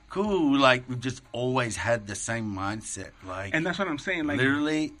 cool. Like we've just always had the same mindset, like. and that's what I'm saying. Like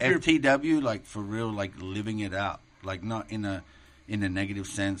Literally, you're- FTW, like for real, like living it out, like not in a negative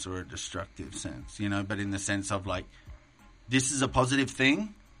sense or a destructive sense, but in the sense of like, this is a positive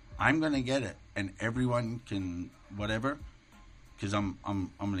thing, I'm gonna get it, and everyone can whatever, because I'm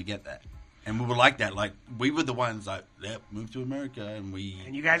gonna get that, and we were like that, like we were the ones like, yep, moved to America, and we.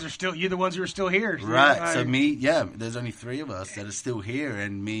 And you guys are you're the ones who are still here. So Right. like- So there's only 3 of us that are still here,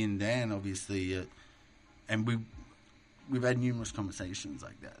 and me and Dan, obviously, and we've had numerous conversations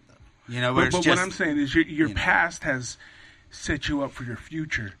like that, though. Where But it's what just, I'm saying is your know. past has set you up for your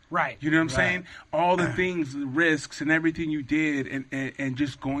future. Right. You know what I'm Right. saying? All the things, the risks, and everything you did, and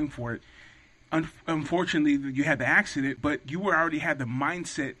just going for it. Unfortunately, you had the accident, but you already had the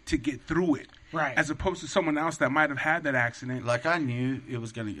mindset to get through it. Right. As opposed to someone else that might have had that accident. like, I knew it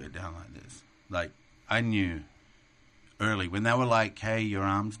was going to go down like this. Like, I knew early when they were like, hey, your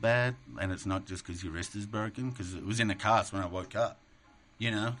arm's bad, and it's not just because your wrist is broken, because it was in a cast when I woke up.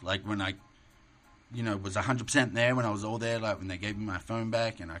 Like when I, was 100% there, when I was all there, like when they gave me my phone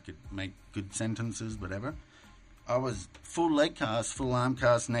back and I could make good sentences, whatever. I was full leg cast, full arm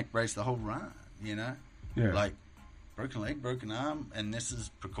cast, neck brace, the whole run, Yeah. Like, broken leg, broken arm, and this is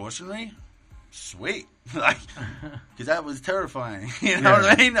precautionary? Sweet. Like, because that was terrifying. You know what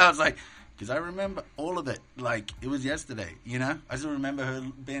I mean? I was like, because I remember all of it. Like, it was yesterday, I just remember her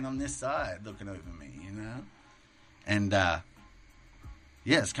being on this side looking over me, And,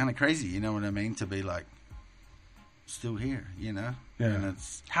 yeah, it's kind of crazy, you know what I mean? To be like, still here, Yeah. And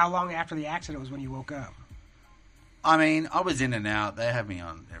it's, How long after the accident was when you woke up? I mean, I was in and out. They had me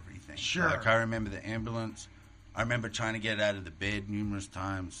on everything. Sure. Like, I remember the ambulance. I remember trying to get out of the bed numerous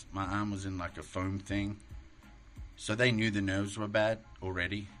times. My arm was in like a foam thing. So they knew the nerves were bad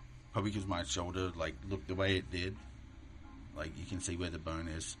already. Probably because my shoulder, like, looked the way it did. Like, you can see where the bone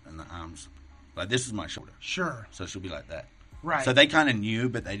is and the arms. Like, this is my shoulder. Sure. So she'll be like that. Right. So they kind of knew,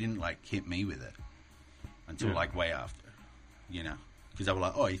 but they didn't, like, hit me with it. Until, like, way after. Because they were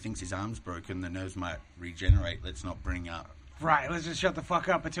like, oh, he thinks his arm's broken. The nerves might regenerate. Let's not bring up. Right. Let's just shut the fuck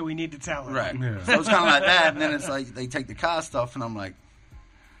up until we need to tell him. Right. Yeah. So it's kind of like that. And then it's like they take the cast off, and I'm like,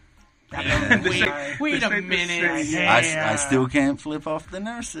 Wait They a say- minute. Yeah. I still can't flip off the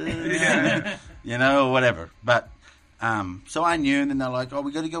nurses. Yeah. Or whatever. But, so I knew, and then they're like, oh,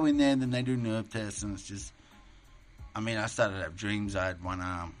 we got to go in there. And then they do nerve tests, and it's just, I mean, I started to have dreams. I had one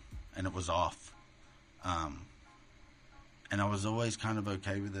arm, and it was off. And I was always kind of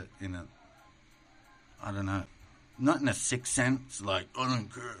okay with it I don't know. not in a sick sense, like, I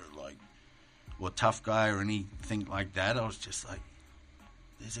don't care, like, or tough guy or anything like that. I was just like,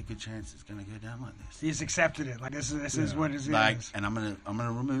 there's a good chance it's going to go down like this. You just accepted it. Like, this is what it is. Like, and I'm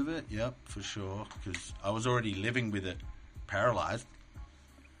gonna remove it. Yep, for sure. Because I was already living with it, paralyzed.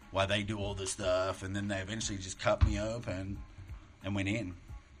 While they do all this stuff, and then they eventually just cut me open and went in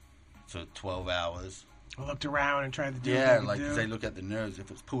for 12 hours. I looked around and tried to do. Yeah, what like they cause they look at the nerves.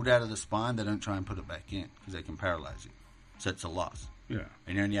 If it's pulled out of the spine, they don't try and put it back in because they can paralyze you. So it's a loss. Yeah.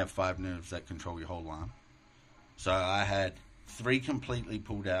 And you only have 5 nerves that control your whole arm. So I had 3 completely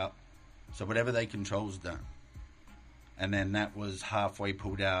pulled out. So whatever they control is done. And then that was halfway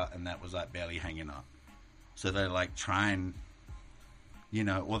pulled out, and that was like barely hanging up. So they're like trying, you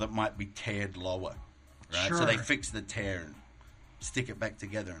know, or that might be teared lower, right? Sure. So they fix the tear and stick it back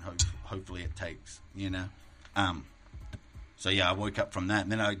together, and hopefully it takes, you know. So yeah, I woke up from that,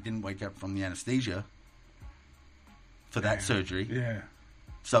 and then I didn't wake up from the anesthesia for that surgery. Yeah.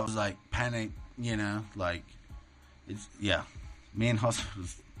 So I was like panic, you know, like it's me and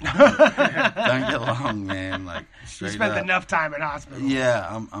hospitals don't get along, man. Like You straight spent up. enough time in hospital.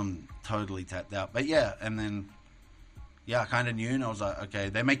 Yeah, I'm totally tapped out. But yeah, and then I kind of knew, and I was like, okay,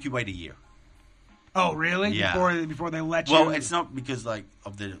 they make you wait a year. Oh, really? Yeah. Before they let you. Well, it's not because like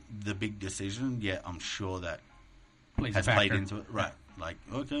of the big decision. Yeah, I'm sure that Plays has a played factor. into it. Right. Like,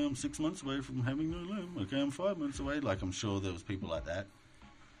 okay, I'm 6 months away from having no limb. Okay, I'm 5 months away. Like, I'm sure there was people like that.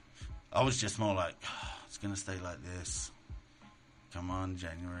 I was just more like, it's going to stay like this. Come on,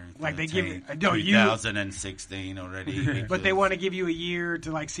 January 13th, Like they give you- no, you- 2016 already. But they want to give you a year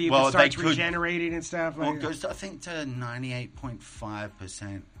to like see if Well, it starts they could- regenerating and stuff. Well, Like, it goes to, I think, to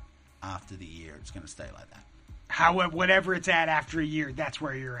 98.5% after the year. It's going to stay like that. however, whatever it's at after a year, that's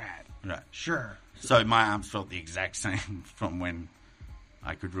where you're at. Right. Sure. So my arms felt the exact same from when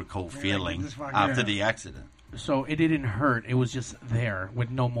I could recall feeling this fucking- after yeah. the accident. So it didn't hurt. It was just there with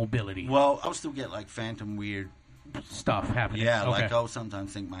no mobility. Well, I'll still get like phantom weird. Stuff happening. Yeah, Okay. like I'll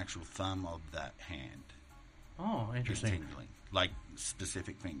sometimes think my actual thumb of that hand Oh, is interesting. tingling. Like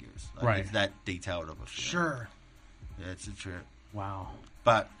specific fingers. Like Right. It's that detailed of a feeling. Sure. Yeah, it's a trip. Wow.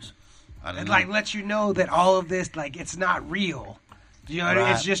 But I don't It know. like lets you know that all of this, like, it's not real. You know what I mean?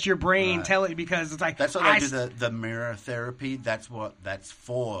 Right. It's just your brain Right. telling, because it's like That's why they do the mirror therapy. That's what that's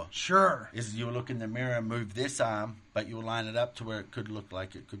for. Sure. Is you look in the mirror and move this arm, but you'll line it up to where it could look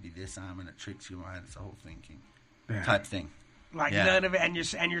like it could be this arm, and it tricks your mind. It's a whole thinking type thing. Like Yeah. none of it, and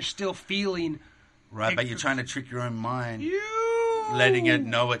you're still feeling Right, but you're trying to trick your own mind, you. letting it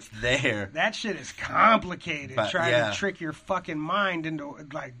know it's there. That shit is complicated. But, trying yeah. to trick your fucking mind into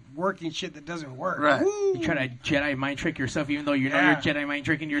like working shit that doesn't work. Right. Woo. You try to Jedi mind trick yourself, even though you know Yeah. you're Jedi mind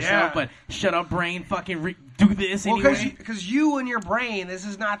tricking yourself. Yeah. But shut up, brain. Fucking do this Well, anyway. because you and your brain, this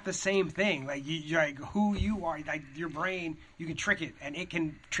is not the same thing. Like you're like who you are, like your brain, you can trick it, and it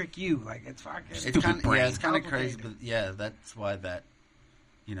can trick you. Like it's fucking. It's Stupid kind of brain. it's kind of crazy, Complicated. but yeah, that's why that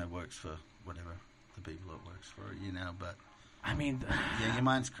works for whatever the people it works for, But I mean, yeah, your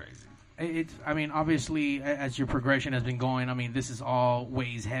mind's crazy. it's. I mean, obviously, as your progression has been going, I mean, this is all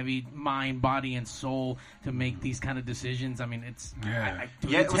weighs heavy, mind, body, and soul to make these kind of decisions. I mean, it's Yeah.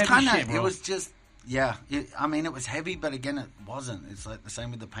 dude, Yeah, it's it was heavy kind shit, of. bro. It was just. Yeah, it was heavy, but again, it wasn't. It's like the same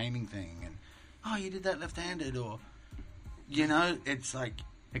with the painting thing, and you did that left-handed, or it's like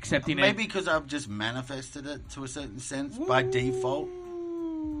accepting maybe it. because I've just manifested it to a certain sense by default.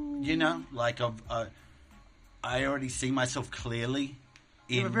 Like I already see myself clearly.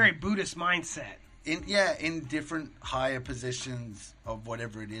 You have a very Buddhist mindset. in different higher positions of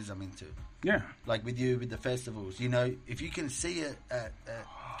whatever it is I'm into. Yeah. Like with you, with the festivals, if you can see it at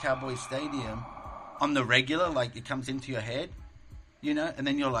Cowboy Stadium on the regular, like it comes into your head, and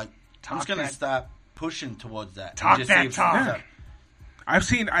then you're like, I'm just going to start pushing towards that. Talk and just that see if talk. it's up. I've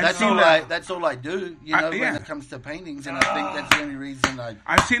seen That's all that. that's all I do, yeah. when it comes to paintings, and I think that's the only reason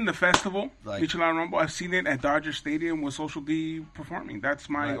I've seen the festival, Like- Michelin Rumble. I've seen it at Dodger Stadium with Social D performing. That's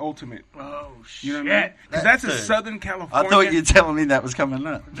my ultimate. Oh shit! You know what I mean? Because that's in That's Southern I California. thought you were telling me that was coming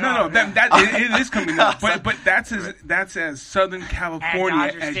up. No, it is coming up, but that's as Southern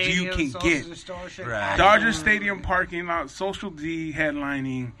California as you can get. Right. Dodger Stadium parking lot, Social D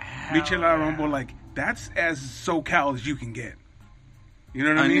headlining, Michelin Rumble, like that's as SoCal as you can get. You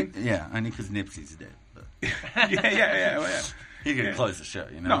know what I mean? Yeah, only because Nipsey's dead. But Yeah. he could close the show,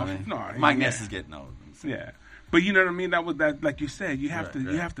 No, what I mean? no, Mike yeah. Ness is getting old. So. Yeah, but you know what I mean. That like you said, you have Right,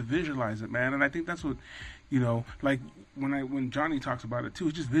 to you have to visualize it, man. And I think that's what like when Johnny talks about it too,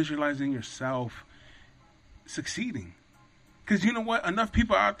 it's just visualizing yourself succeeding. Because you know what, enough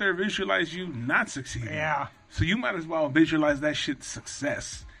people out there visualize you not succeeding. Yeah. So you might as well visualize that shit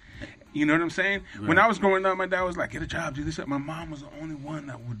success. You know what I'm saying? Right. When I was growing up, my dad was like, get a job, do this. My mom was the only one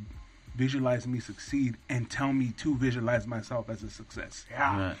that would visualize me succeed and tell me to visualize myself as a success.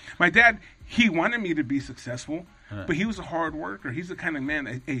 Yeah. Right. My dad, he wanted me to be successful, but he was a hard worker. He's the kind of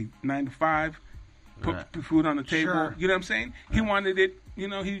man, 9 to 5, put food on the table. Sure. You know what I'm saying? He wanted it,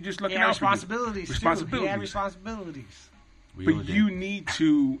 he just looking out for responsibilities. you. Responsibilities. He had responsibilities. But you need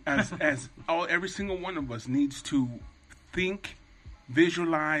to, every single one of us needs to think,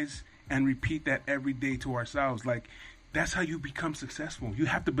 visualize, and repeat that every day to ourselves. Like, that's how you become successful. You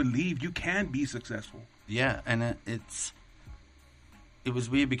have to believe you can be successful. Yeah, and it was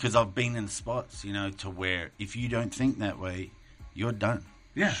weird because I've been in spots, to where if you don't think that way, you're done.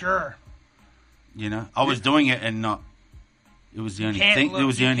 Yeah, sure. I was doing it and not. It was the only thing. It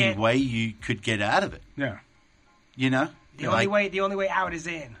was the only way you could get out of it. Yeah. The only way out is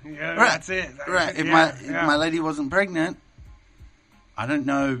in. Right. That's it. Right. If my lady wasn't pregnant, I don't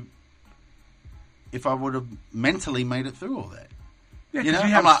know if I would have mentally made it through all that. Yeah,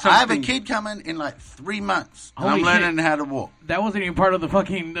 I'm like, I have a kid coming in like 3 months. And I'm learning how to walk. That wasn't even part of the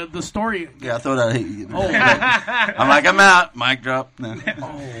fucking the story. Yeah, I thought I'd hit you. Oh. I'm like, I'm out. Mic drop. No.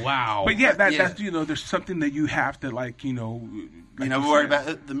 Oh, wow. But yeah, that's there's something that you have to worry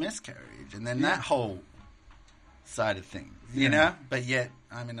about the miscarriage and then that whole side of things. You know? But yet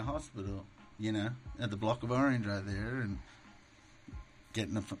I'm in the hospital, at the block of Orange right there and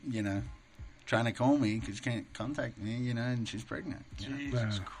getting trying to call me because she can't contact me, and she's pregnant.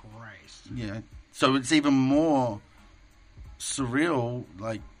 Jesus Christ. Yeah. So it's even more surreal,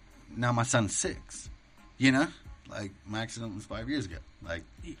 like, now my son's 6, Like, my accident was 5 years ago. Like,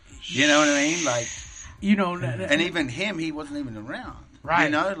 you know what I mean? Like, and even him, he wasn't even around. Right.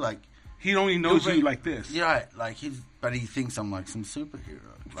 Like. He only knows you like this. Yeah, right. Like, but he thinks I'm like some superhero.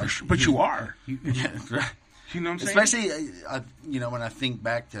 Like, but you are. Yeah, right. You know what I'm saying? Especially, when I think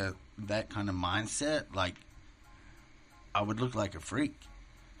back to that kind of mindset, like, I would look like a freak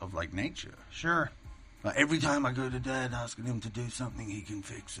of, like, nature. Sure. Like, every time I go to Dad asking him to do something, he can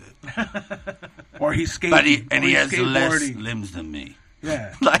fix it. Or he's skating. But he has less limbs than me.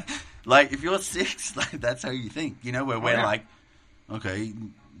 Yeah. like, if you're 6, like, that's how you think. Where we're like, okay,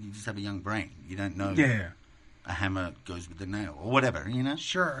 you just have a young brain. You don't know. Yeah. A hammer goes with the nail or whatever,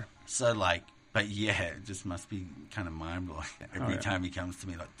 Sure. So, like, but yeah, it just must be kind of mind-blowing. Every time he comes to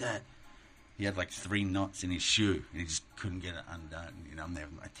me like, Dad, he had like 3 knots in his shoe and he just couldn't get it undone. I'm there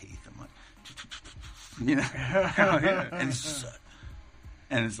with my teeth. I'm like,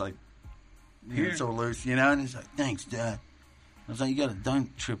 and it's like, it's all loose, and he's like, thanks, Dad. I was like,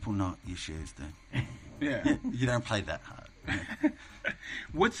 don't triple knot your shoes, Dad. Yeah. You don't play that hard.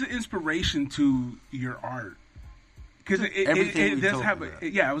 What's the inspiration to your art? Because it does have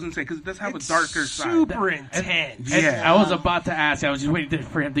I was gonna say because it does have a darker side. Super intense. Yeah, I was about to ask. I was just waiting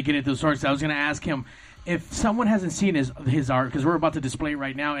for him to get into the story. So I was going to ask him if someone hasn't seen his art, because we're about to display it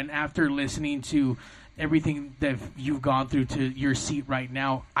right now, and after listening to everything that you've gone through to your seat right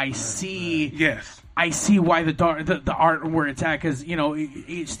now, I see. Yes. I see why the art where it's at, because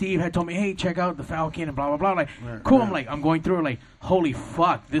Steve had told me, hey, check out the Falcon and blah blah blah. Like, cool. Right. I'm like, I'm going through it, like, holy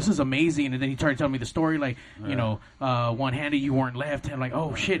fuck, this is amazing. And then he started telling me the story, like, one-handed, you weren't left, and like,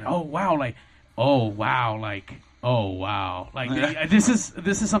 oh shit, oh wow, like, oh wow, like, oh wow, like this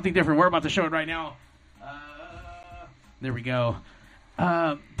is something different. We're about to show it right now. There we go.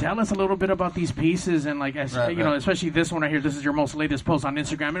 Tell us a little bit about these pieces and especially this one right here. This is your most latest post on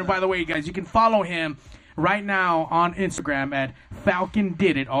Instagram. And by the way, you guys, you can follow him right now on Instagram at Falcon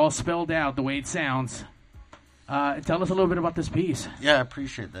Did It, all spelled out the way it sounds. Tell us a little bit about this piece. Yeah, I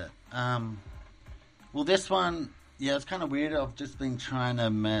appreciate that. Well, this one, it's kind of weird. I've just been trying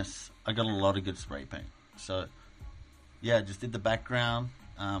to I got a lot of good spray paint. So, I just did the background.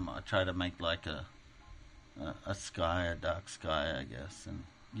 I try to make like a dark sky, I guess, and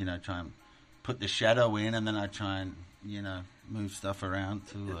try and put the shadow in, and then I try and move stuff around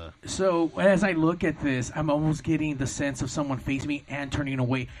to. So as I look at this, I'm almost getting the sense of someone facing me and turning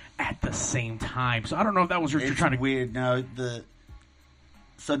away at the same time. So I don't know if that was what you're trying to. Weird. No, the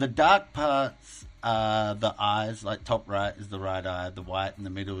dark parts are the eyes. Like top right is the right eye. The white in the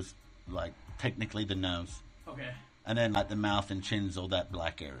middle is like technically the nose. Okay. And then like the mouth and chin's all that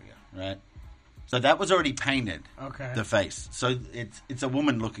black area, right? So that was already painted. Okay. The face. So it's a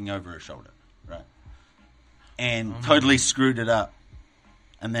woman looking over her shoulder, right? And totally screwed it up.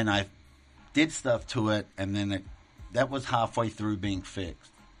 And then I did stuff to it, and then that was halfway through being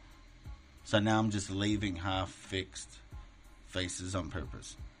fixed. So now I'm just leaving half-fixed faces on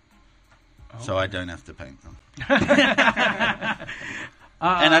purpose. So I don't have to paint them.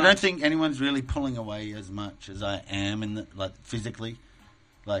 And I don't think anyone's really pulling away as much as I am physically.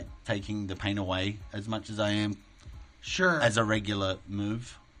 like taking the paint away as much as I am Sure. as a regular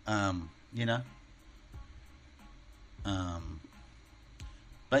move. You know.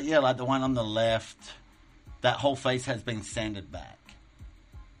 But yeah, like the one on the left, that whole face has been sanded back.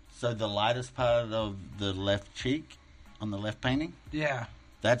 So the lightest part of the left cheek on the left painting, Yeah.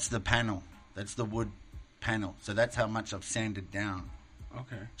 that's the panel. That's the wood panel. So that's how much I've sanded down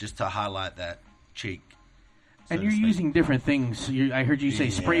Okay. just to highlight that cheek. so And to you're speak. using different things. I heard you say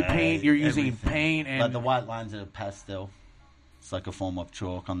spray Yeah, paint. You're using everything. paint and Like the white lines are pastel. It's like a form of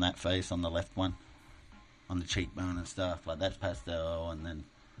chalk on that face, on the left one, on the cheekbone and stuff. Like that's pastel, and then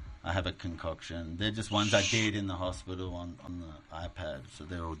I have a concoction. They're just ones I did in the hospital on the iPad, so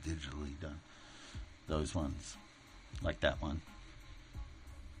they're all digitally done. Those ones, like that one.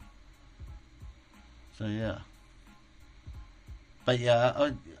 So yeah, but yeah,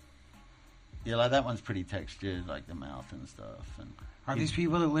 yeah, like that one's pretty textured, like the mouth and stuff. And Are these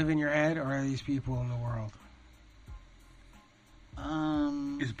people that live in your head, or are these people in the world?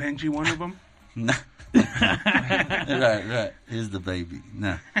 Is Benji one of them? No. right. Here's the baby.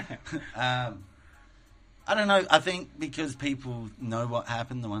 No. I don't know. I think because people know what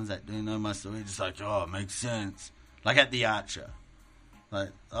happened, the ones that do know my story, just like, oh, it makes sense. Like at the Archer. Like,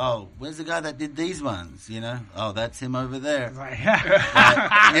 oh, where's the guy that did these ones? You know? Oh, that's him over there. It's like, Like,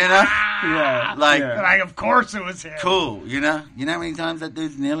 you know? Yeah. Like, yeah. like, of course it was him. cool, you know? You know how many times that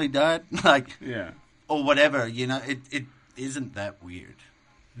dude's nearly died? Like, Yeah. or whatever, you know? It isn't that weird.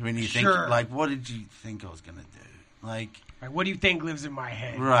 When you think, Sure. like, what did you think I was going to do? Like, What do you think lives in my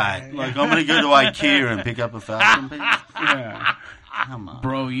head? right. Like, I'm going to go to IKEA and pick up a Falcon piece. Yeah. Come on.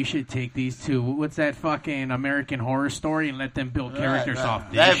 bro, you should take these two. What's that fucking American Horror Story and let them build characters Right. off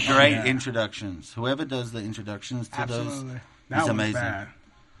They this? have great Yeah. introductions. Whoever does the introductions to Absolutely. those That is was amazing. bad.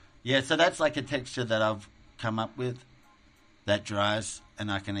 Yeah, so that's like a texture that I've come up with that dries,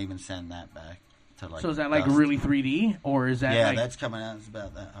 and I can even send that back to like. So is that like dust. really 3D or is that Yeah, like that's coming out. It's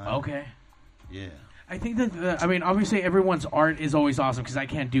about that high. okay? Yeah. I think that, I mean, obviously everyone's art is always awesome because I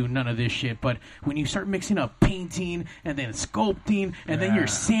can't do none of this shit. But when you start mixing up painting and then sculpting and then you're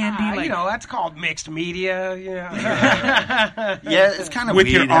sanding, like, that's called mixed media. You know? Yeah, it's kind of With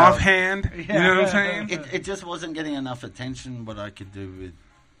weird. your how- offhand. You know what I'm saying? It just wasn't getting enough attention. What I could do with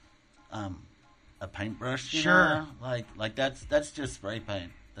a paintbrush, you Sure. know? Like that's just spray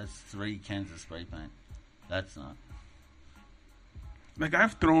paint. That's 3 cans of spray paint. That's not. Like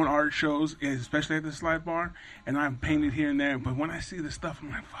I've thrown art shows, especially at the Slide Bar, and I've painted here and there. But when I see the stuff, I'm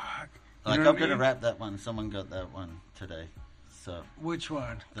like, fuck. You Like know I'm what I gonna mean? wrap that one. Someone got that one today. So Which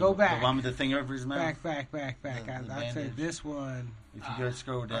one? the, Go back. The one with the thing over his mouth. Back. The I'd say bandage. this one. If you go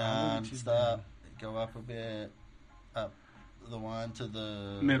scroll what down, you stop, go up a bit, up the one to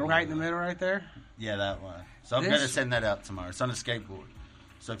the Middle. Right in the middle, right there. Yeah, that one. So I'm This- going to send that out tomorrow. It's on a skateboard.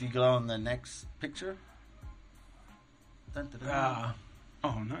 So if you go on the next picture, dun, dun, dun.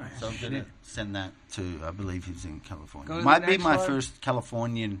 Oh, nice. So I'm going to send that to, I believe he's in California. Go to the Might be next my one. first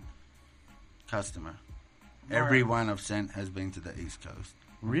Californian customer. Every one I've sent has been to the East Coast.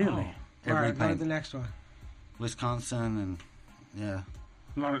 really? All Every right, go to paint. the next one. Wisconsin and, yeah.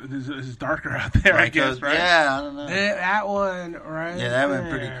 A lot of, it's darker out there, I Like, guess, right? Yeah, I don't know. That one, right? Yeah, that went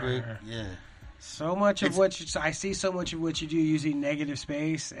pretty there. quick. Yeah. So much of It's- what I see, so much of what you do using negative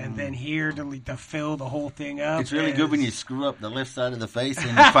space, and then here to fill the whole thing up. It's really good when is- you screw up the left side of the face and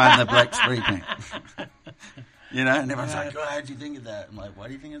you find the black spray paint. You know, and everyone's like, oh, how'd you think of that? I'm like, why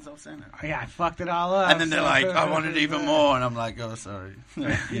do you think it's off center? Oh, yeah, I fucked it all up. And then they're like, I wanted even more. And I'm like, oh, sorry.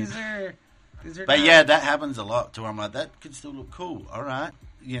 These are But not- yeah, that happens a lot too. I'm like, that could still look cool. All right.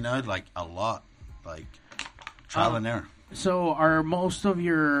 You know, like a lot. Like trial and error. So are most of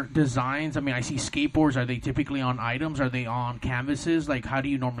your designs, I mean, I see skateboards, are they typically on items? Are they on canvases? Like, how do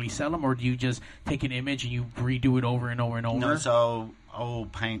you normally sell them? Or do you just take an image and you redo it over and over and over? No, so I'll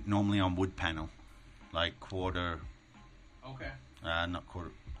paint normally on wood panel. Like quarter, Okay. not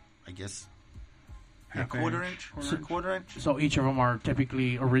quarter, I guess. Yeah, Half quarter inch. inch. Quarter inch. So each of them are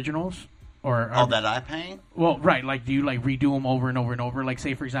typically originals? Or Oh, that I paint? Well, right. Like, do you, like, redo them over and over and over? Like,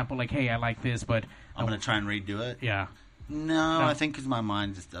 say, for example, like, hey, I like this, but... I'm going to try and redo it. Yeah. No, I think because my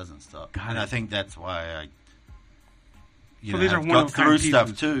mind just doesn't stop. Got and it. I think that's why I So these are have got one-of-a-kind through stuff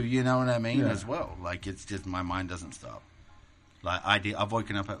pieces. too, you know what I mean, Yeah. as well. Like, it's just my mind doesn't stop. Like, I've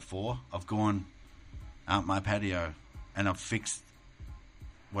woken up at 4. I've gone out my patio and I've fixed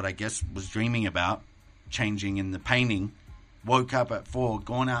what I guess was dreaming about, changing in the painting. Woke up at 4,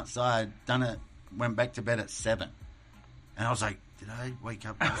 gone outside, done it, went back to bed at 7. And I was like, did I wake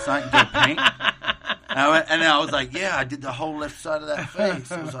up outside and go paint? And I was like, yeah, I did the whole left side of that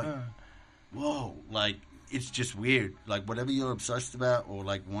face. I was like, whoa, like, it's just weird. Like whatever you're obsessed about or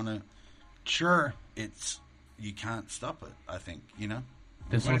like want to, Sure. You can't stop it. I think you know.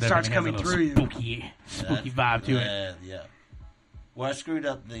 This When one it starts definitely has a coming little through you. spooky vibe to it. Yeah. Well, I screwed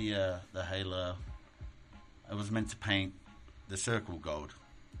up the halo. I was meant to paint the circle gold,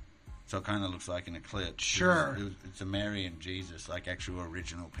 so it kind of looks like an eclipse. Sure. It's a Mary and Jesus, like actual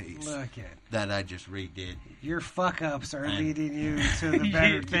original piece Look at that I just redid. your fuck ups are And- leading you to the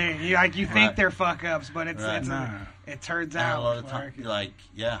better thing. You think Right. they're fuck ups, but it turns And out a lot of time,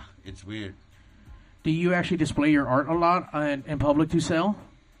 it's weird. Do you actually display your art a lot in public to sell?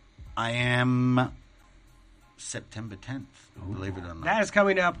 I am September 10th, believe it or not. that is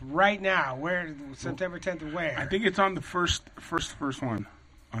coming up right now. Where September 10th? Where? I think it's on the first one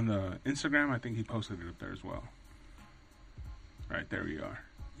on the Instagram. I think he posted it up there as well. Right there we are.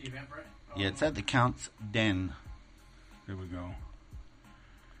 Yeah, it's at the Count's Den. There we go.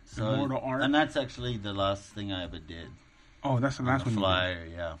 So, Immortal Art. and that's actually the last thing I ever did. Oh, that's the last on the one. flyer,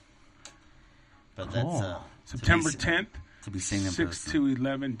 yeah. But Cool. that's September 10th. to be seen in 6 person. to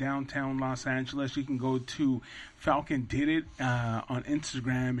 11 downtown Los Angeles. You can go to Falcon Did It on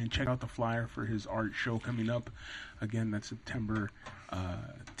Instagram and check out the flyer for his art show coming up. Again, that's September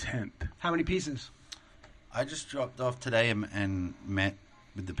 10th. How many pieces? I just dropped off today and met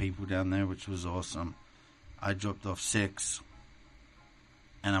with the people down there, which was awesome. I dropped off 6,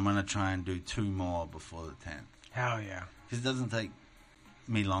 and I'm going to try and do 2 more before the 10th. Hell yeah. Because it doesn't take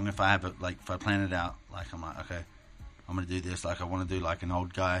me long if I have it, like, if I plan it out, like, I'm like, okay, I'm going to do this, like, I want to do, like, an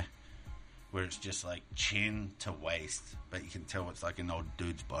old guy, where it's just, like, chin to waist, but you can tell it's, like, an old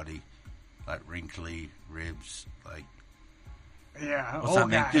dude's body, like, wrinkly ribs, like, Yeah. or Old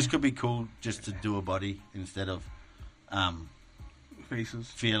something. guy. This could be cool just to do a body instead of Faces.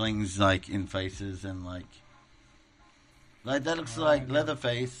 feelings, like, in faces and, like that looks like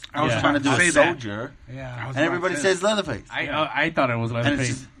Leatherface. I was Yeah. trying to do Say a that. soldier, Yeah. and everybody says Leatherface. I thought it was and it's Leatherface.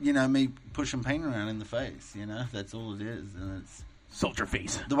 just, you know, me pushing paint around in the face, you know? That's all it is. And it's Soldier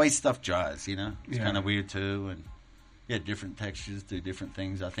face. the way stuff dries, you know? It's Yeah. kind of weird, too. And, yeah, different textures do different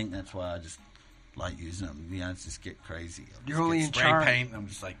things. I think that's why I just like using them. You know, it's just get crazy. I'll You're just only get in spray charge. paint, and I'm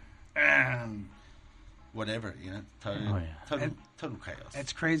just like, whatever, you know? Total, Oh, yeah. total chaos.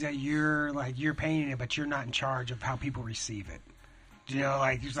 It's crazy that you're painting it, but you're not in charge of how people receive it. You know,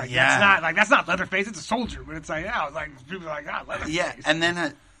 like it's like Yeah. that's not Leatherface. It's a soldier, but it's like it's like people are like Leatherface. Yeah, and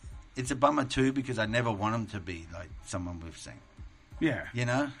then it's a bummer too because I never want them to be like someone we've seen. Yeah. You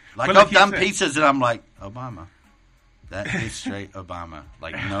know, like But like I've you done said- pieces and I'm like Obama. That is straight Obama,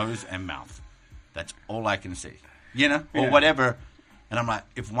 like nose and mouth. That's all I can see. You know, or Yeah. whatever. And I'm like,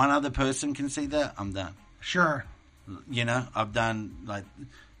 if one other person can see that, I'm done. Sure. You know, I've done like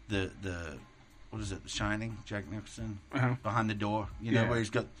the what is it, The Shining, Jack Nicholson, Uh-huh. behind the door. You know, Yeah. where he's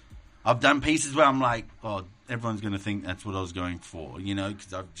got. I've done pieces where I'm like, oh, everyone's going to think that's what I was going for. You know,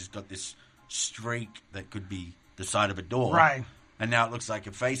 because I've just got this streak that could be the side of a door, Right. And now it looks like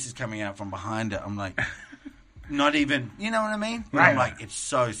a face is coming out from behind it. I'm like, not even. You know what I mean? But Right. I'm like, it's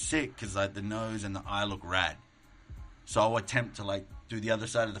so sick because like the nose and the eye look rad. So I'll attempt to like do the other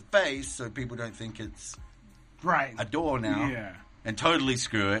side of the face so people don't think it's Right. a door now. Yeah. And totally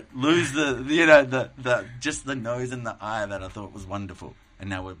screw it. Lose the just the nose and the eye that I thought was wonderful. And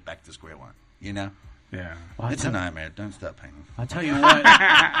now we're back to square one. You know? Yeah. Well, It's a nightmare. Don't start painting. I'll tell you what.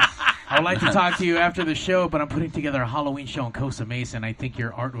 I would like to talk to you after the show, but I'm putting together a Halloween show in Costa Mesa, and I think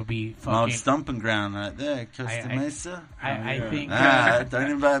your art would be My old fucking. stomping ground right there, Costa I- Mesa. I think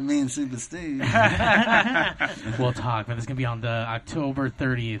Don't invite me and Super Steve. we'll talk, but it's gonna be on the October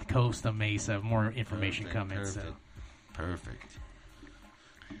 30th, Costa Mesa. More information coming. Perfect. So. Perfect.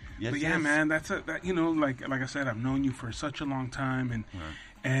 Yes, But yeah, yes. man, that you know, like I said, I've known you for such a long time,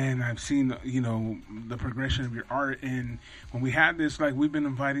 and I've seen the progression of your art. And when we had this, like, we've been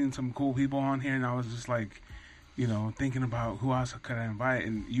inviting some cool people on here, and I was just like, thinking about who else could I invite,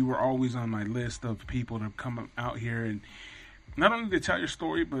 and you were always on my list of people to come out here and not only to tell your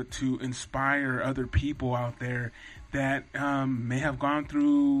story, but to inspire other people out there that may have gone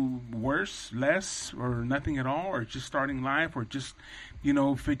through worse, less, or nothing at all, or just starting life, or just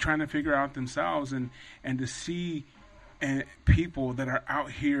trying to figure out themselves, and to see people that are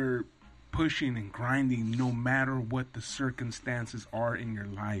out here pushing and grinding no matter what the circumstances are in your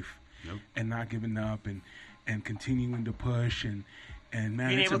life. Yep. And not giving up and continuing to push and man,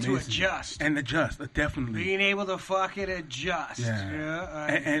 Being it's able to amazing. adjust. And adjust, definitely. Being able to fucking adjust. Yeah.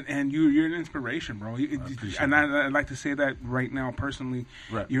 And you're an inspiration, bro. And I'd like to say that right now personally.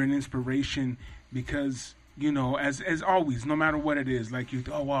 Right. You're an inspiration because, as always, no matter what it is, like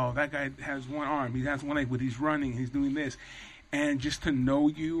oh, wow, that guy has one arm, he has one leg, but he's running, he's doing this. And just to know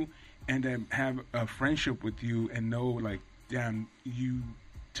you and to have a friendship with you and know, like, damn, you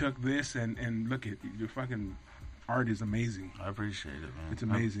took this and look at your fucking art is amazing. I appreciate it, man. It's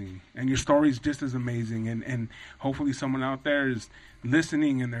amazing. And your story's just as amazing. And hopefully someone out there is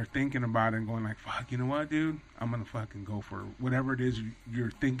listening and they're thinking about it and going like, fuck, you know what, dude? I'm going to fucking go for whatever it is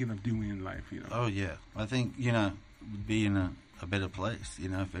you're thinking of doing in life, you know? Oh, yeah. I think, we'd be in a better place,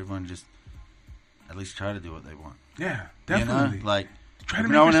 if everyone just at least try to do what they want. Yeah, definitely. Like, try to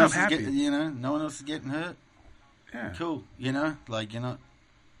no make one yourself else happy. no one else is getting hurt. Yeah. Cool, like,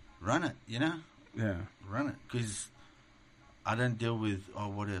 run it, Yeah. run it. Because I don't deal with,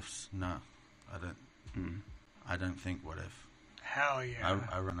 what ifs. No, I don't. I don't think what if. Hell yeah.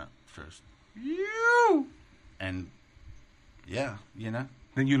 I run it first. You. And, yeah,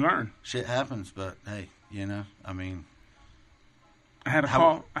 Then you learn. shit happens, but hey, I mean, I had a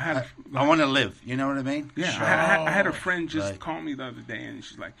call. I want to live. You know what I mean? Yeah, So- I had a friend just Right. call me the other day, and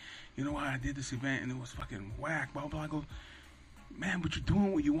she's like, you know what, I did this event, and it was fucking whack, blah, blah. I go, man, but you're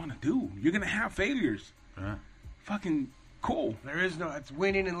doing what you want to do. You're going to have failures. Right. Fucking cool. There is no. It's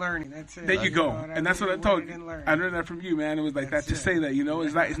winning and learning. That's it. There you go. know And that's what I mean? told Winning and you. learning. I learned that from you, man. It was like That's that. Just it. say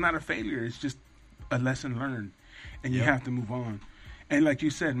that, it's not a failure. It's just a lesson learned. And you Yep. have to move on. And like you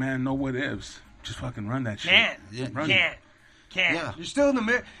said, man, no what ifs. Just fucking run that shit. Can't. Yeah. Run Can't. Yeah. You're still in the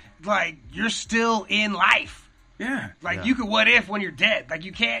middle. Like, you're still in life. Yeah. Like, Yeah. you could what if when you're dead. Like,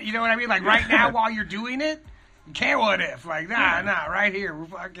 you can't, you know what I mean? Like, right now while you're doing it, you can't what if. Like, nah, right here. We're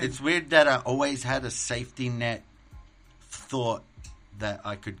fucking. It's weird that I always had a safety net thought that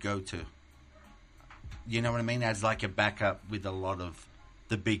I could go to. You know what I mean? As like a backup with a lot of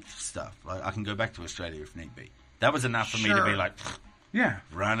the big stuff. Like, I can go back to Australia if need be. That was enough for me to Sure. be like, Yeah.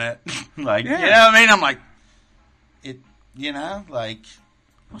 run it. Like, Yeah. you know what I mean? I'm like, like,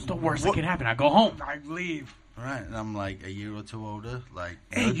 What's the worst What- that can happen? I go home. I leave. right. And I'm like a year or two older. Like,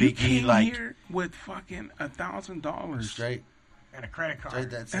 Hey, no you biggie. came Like, here with fucking $1,000 straight. And a credit card. Straight,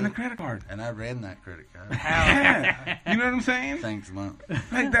 that's and a it. credit card. And I ran that credit card. Yeah. You know what I'm saying? Thanks, Mom.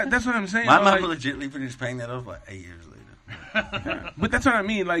 Like that's what I'm saying. My though, mom like- legitimately finished paying that off like 8 years later. But that's what I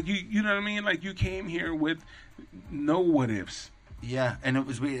mean. Like you know what I mean. Like you came here with no what ifs. Yeah, and it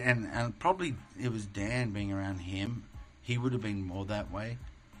was weird, and probably it was Dan being around him. He would have been more that way,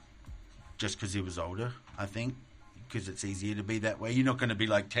 just because he was older. I think because it's easier to be that way. You're not going to be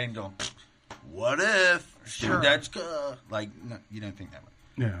like 10 going, "What if Sure. Dad's car?" Like, no, you don't think that way.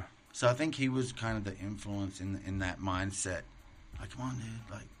 Yeah. So I think he was kind of the influence in that mindset. Like, come on, dude.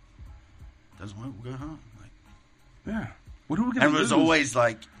 Like, doesn't work, we'll go home. Like, Yeah. What are we gonna and it was lose? always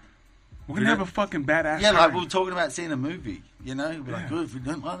like. We're gonna have a fucking badass. Yeah, time. like we were talking about seeing a movie, We'd be like, Yeah. good, if we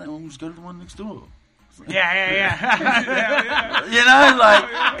don't like that one, we'll just go to the one next door. Yeah.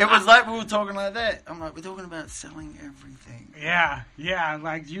 It was like we were talking like that. I'm like, we're talking about selling everything. Yeah.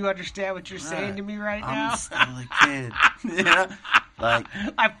 Like, do you understand what you're saying to me right now? I'm still a kid. Like,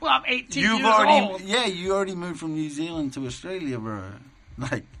 I'm 18 you've years already, old. you already moved from New Zealand to Australia, bro.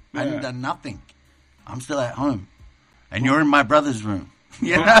 Like, I haven't done nothing. I'm still at home. And you're in my brother's room.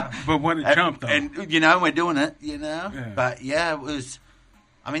 You know? But what a jump, though. And, we're doing it, Yeah. But, yeah, it was...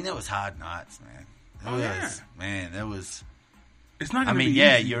 I mean, there was hard nights, man. Yeah. Man, there was... It's not I gonna mean, be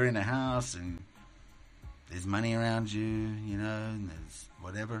yeah, easy. you're in a house and there's money around you, and there's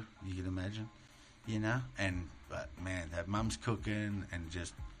whatever you can imagine, but man, that mum's cooking and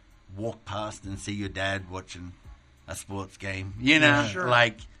just walk past and see your dad watching a sports game, Sure.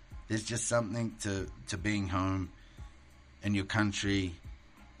 like there's just something to being home in your country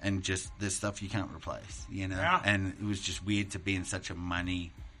and just there's stuff you can't replace, Yeah. and it was just weird to be in such a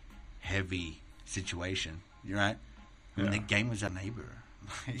money heavy situation, right? And the game was our neighbor.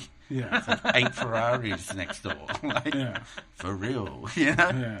 Yeah. It's like 8 Ferraris next door. Like, Yeah. for real. Yeah.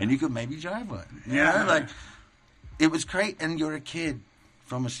 And you could maybe drive one. Yeah. Like, it was great. And you're a kid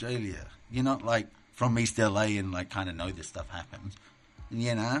from Australia. You're not like from East LA and like kind of know this stuff happens.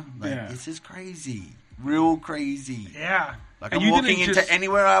 Like, this is crazy. Real crazy. Yeah. Like, And I'm you walking didn't into just-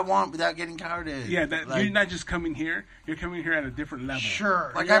 anywhere I want without getting carded. Yeah, Like, you're not just coming here. You're coming here at a different level.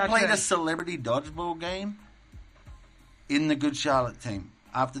 Sure. Like, You're I not played a just- celebrity dodgeball game in the Good Charlotte team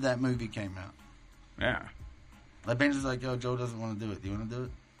after that movie came out. Yeah. Like, Ben's was like, yo, Joe doesn't want to do it. Do you want to do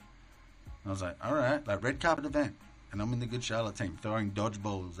it? And I was like, all right. Like, red carpet event. And I'm in the Good Charlotte team throwing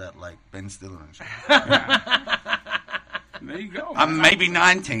dodgeballs at, like, Ben Stiller and shit. There you go. I'm maybe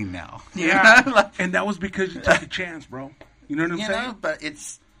 19 now. Yeah. Like, and that was because you took a chance, bro. You know what I'm saying? but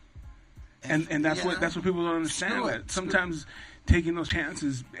it's... And that's what people don't understand. Screw it. That sometimes taking those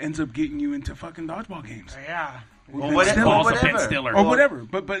chances ends up getting you into fucking dodgeball games. Yeah. Or whatever. Also Ben Stiller. Or whatever.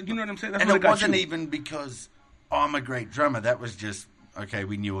 But you know what I'm saying? That's And what it got wasn't you. even because I'm a great drummer. That was just okay,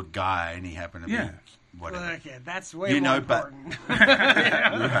 we knew a guy and he happened to be whatever. Okay, that's way more know, important.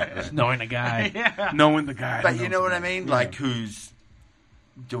 Right. Knowing a guy. Yeah. Knowing the guy. But who you knows know what the I guy. mean? Yeah. Like, who's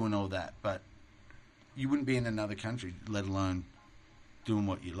doing all that? But you wouldn't be in another country, let alone doing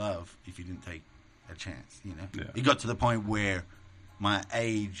what you love, if you didn't take a chance, you know? Yeah. It got to the point where my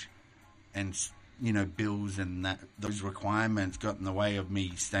age and, you know, bills and those requirements got in the way of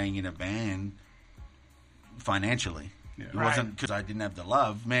me staying in a band financially. Yeah. It wasn't because I didn't have the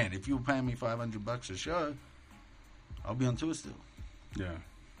love. Man, if you were paying me $500 a show, I'll be on tour still. Yeah.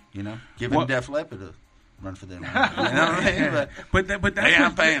 You know? Giving Well- Def Leppard a run for them. You know what I mean? But that's They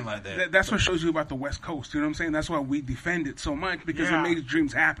aren't what, paying like that. That's what shows you about the West Coast. You know what I'm saying? That's why we defend it so much, because Yeah. it makes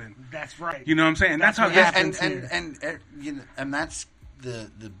dreams happen. That's right. You know what I'm saying? That's how what this happens. and you know, and that's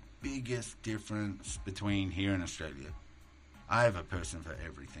the biggest difference between here and Australia. I have a person for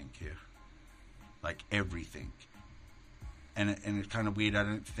everything here, like everything, and it's kind of weird. I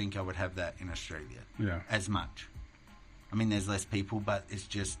don't think I would have that in Australia, as much. I mean, there's less people, but it's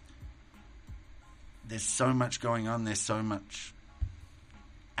just there's so much going on. There's so much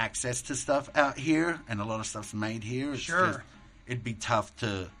access to stuff out here, and a lot of stuff's made here. It's Sure. just, it'd be tough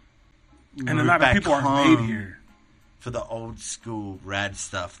to. And a move lot of back people are home made here. for the old school rad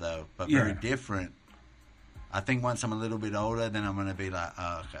stuff, though, but Yeah. very different. I think once I'm a little bit older, then I'm gonna be like,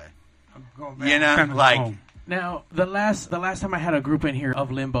 oh, okay, I'm going back. you know, Time to go like home. Now, the last time I had a group in here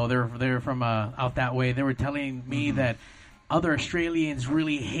of Limbo, they're from out that way. They were telling me that other Australians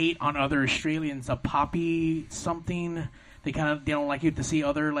really hate on other Australians. A poppy something. They don't like you to see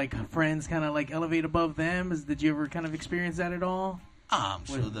other like friends kind of like elevate above them. Did you ever kind of experience that at all? I'm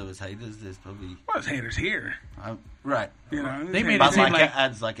sure there was haters. There's probably Well, there's haters here. right, You know, They made it but seem like like- it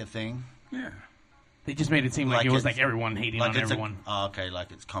adds like a thing. Yeah. They just made it seem like Like it was it's- like everyone hating Like on it's everyone. okay,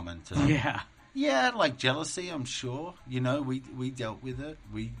 like it's common to Yeah. like jealousy. I'm sure. You know, we dealt with it.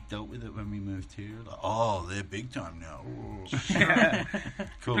 We dealt with it when we moved here. Like, oh, they're big time now.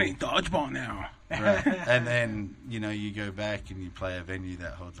 Cool. Playing dodgeball now. Right. And then, you know, you go back and you play a venue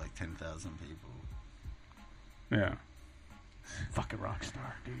that holds like 10,000 people. Yeah. Fucking rock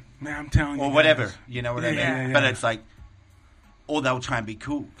star, dude. Man, I'm telling you. Or guys. whatever. You know what I mean? Yeah, yeah. But it's like, or they'll try and be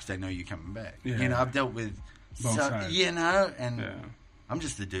cool because they know you're coming back. Yeah. You know, I've dealt with, Both sides. you know, and Yeah. I'm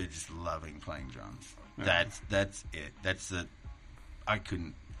just a dude just loving playing drums. Yeah. That's it. That's the, I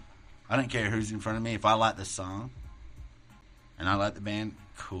don't care who's in front of me. If I like the song and I like the band,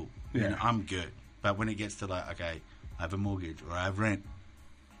 cool. You Yeah. know, I'm good. But when it gets to like, okay, I have a mortgage or I have rent.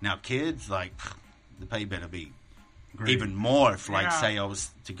 Now kids, like, the pay better be Great. even more if, like, Yeah. say I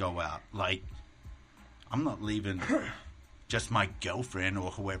was to go out. Like, I'm not leaving just my girlfriend or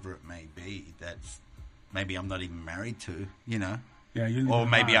whoever it may be. That's maybe I'm not even married to, you know. Yeah, you Or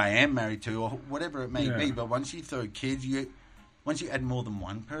maybe I am married to, or whatever it may Yeah. be. But once you throw kids, once you add more than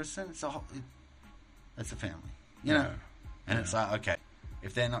one person, it's a family, you know. And it's like, okay,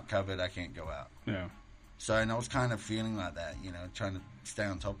 if they're not covered, I can't go out. Yeah. So, and I was kind of feeling like that, you know, trying to stay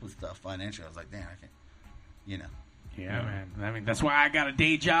on top of stuff financially. I was like, damn, I can't, you know. Yeah, man. I mean, that's why I got a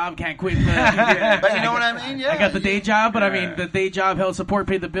day job. Can't quit. But you know what I mean? Yeah, I got the day job, but I Yeah. mean, the day job helps support,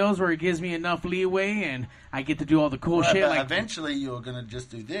 pay the bills, where it gives me enough leeway, and I get to do all the cool Right, shit. but Like, eventually, you're gonna just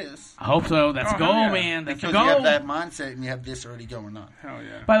do this I hope so. That's Oh, a go, hell yeah. man. That's because a you have go. that mindset and you have this already going on. Hell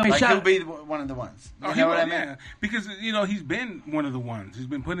yeah. By the way, Like shout he'll be one of the ones. You Oh, know what I will, mean? yeah. Because, you know, he's been one of the ones. He's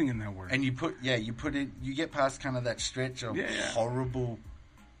been putting in that work. And you put in, you get past kind of that stretch of Yeah, yeah. horrible.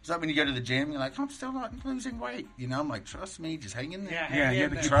 It's like when you go to the gym, you're like, I'm still not losing weight. You know, I'm like, trust me, just hang in there. Yeah, Yeah, hang you in have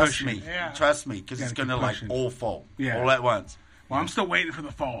to there. keep Trust pushing. me, Yeah. trust me, because Gotta it's gonna keep like pushing. all fall, Yeah. all at once. Well, I'm still waiting for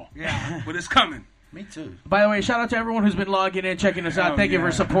the fall. Yeah. But it's coming. Me too. By the way, shout out to everyone who's been logging in, checking us out. Oh, Thank you for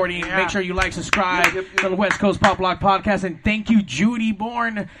yeah. supporting. Yeah. Make sure you like, subscribe to the West Coast Pop Lock Podcast. And thank you, Judy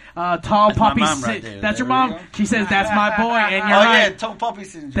Bourne, Tall That's my Poppy. mom right there. That's your There we mom. go. She says, that's my boy. And you're Oh right. yeah, tall poppy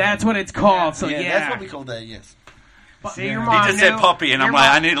syndrome. That's what it's called. So, yeah. that's what we call that. Yes. See, your He mom He just knew. said poppy, and I'm Your like,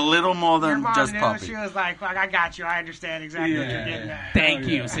 mom- I need a little more Your than mom just knew. poppy. She was like, I got you. I understand exactly what you're Yeah. getting at. Thank Oh,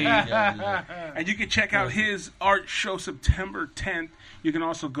 you. yeah. See, And you can check out his art show September 10th. You can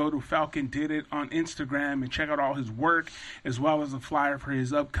also go to Falcon Did It on Instagram and check out all his work, as well as a flyer for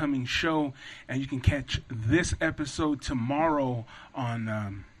his upcoming show. And you can catch this episode tomorrow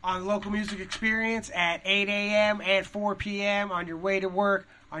on... On Local Music Experience at 8 a.m. and 4 p.m. on your way to work,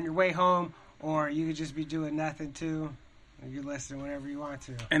 on your way home, or you could just be doing nothing too. You listen whenever you want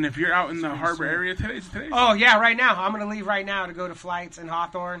to. and if you're out in the harbor sweet. area today... Oh, yeah, right now. I'm going to leave right now to go to Flights in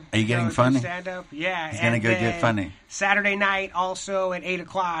Hawthorne. Are you getting Go funny? do stand-up. Yeah. He's gonna and go get then funny. Saturday night, also at 8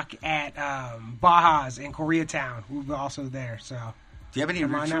 o'clock at Baja's in Koreatown. We'll be also there. So Do you have any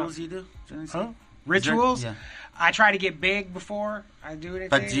Come on rituals out. you do? Rituals? Yeah. I try to get big before I do anything.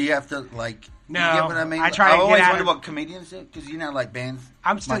 But do you have to, like... No, you get what I mean? I try to get always out wonder of- what comedians do, because like bands...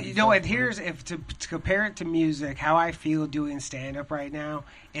 I'm still, like you know what, yourself, here's, to compare it to music, how I feel doing stand-up right now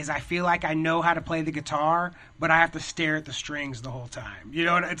is I feel like I know how to play the guitar, but I have to stare at the strings the whole time. You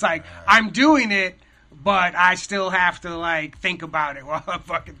know, it's like, I'm doing it, but I still have to, like, think about it while I'm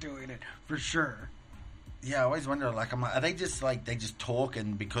fucking doing it, for sure. Yeah, I always wonder, like, are they just, like, they just talk,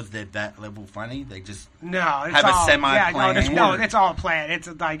 and because they're that level funny, they just... No, it's Have a all, semi-plan. no, it's all planned.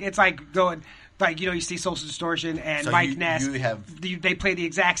 It's like going... Like, you know, you see Social Distortion and So Mike Ness. They play the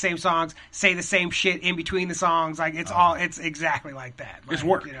exact same songs, say the same shit in between the songs. Like, it's exactly like that. Like, It's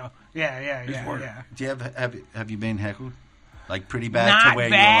work. You know? Yeah. work. Do you have you been heckled? Like, pretty bad Not to where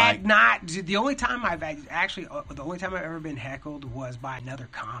bad. you're like... The only time I've ever been heckled was by another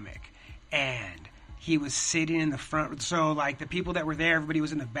comic. And he was sitting in the front. So, like, the people that were there, everybody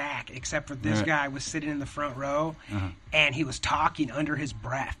was in the back, except for this Right. guy was sitting in the front row. Uh-huh. And he was talking under his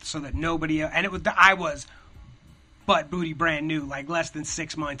breath so that nobody... And I was butt booty brand new, like less than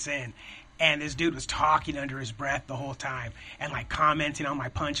 6 months in. And this dude was talking under his breath the whole time and, like, commenting on my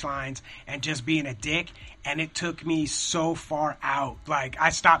punchlines and just being a dick. And it took me so far out. Like,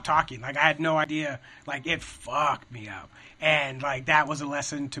 I stopped talking. Like, I had no idea. Like, it fucked me up. And, like, that was a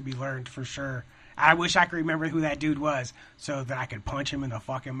lesson to be learned for sure. I wish I could remember who that dude was so that I could punch him in the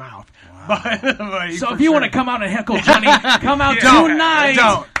fucking mouth. Wow. But So for if you want to sure. come out and heckle Johnny, come out Don't. tonight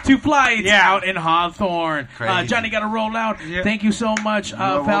Don't. to Flights Yeah. out in Hawthorne. Crazy. Johnny got to roll out. Yeah. Thank you so much,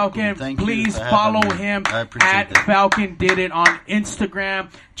 welcome. Falcon. Thank you Please for having follow me. him I appreciate at that. Falcon Did It on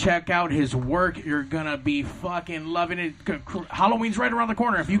Instagram. Check out his work. You're going to be fucking loving it. Halloween's right around the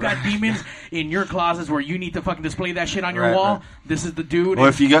corner. If you got demons in your closets where you need to fucking display that shit on your Right, wall, right. this is the dude. Or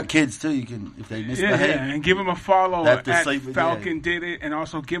if you got kids, too, you can... If they misbehave... and give him a follow That at to sleep with, Falcon Did It, and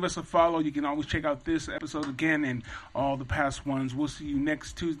also give us a follow. You can always check out this episode again and all the past ones. We'll see you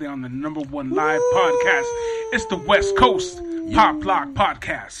next Tuesday on the #1 live podcast. It's the West Coast Pop Lock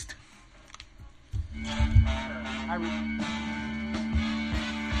Podcast.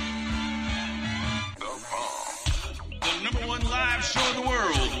 The #1 live show in the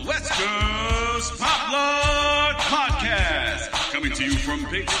world, West Coast Pop Lock Podcast. Coming to you from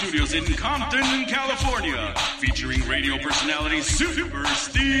Big Studios in Compton, California. Featuring radio personality Super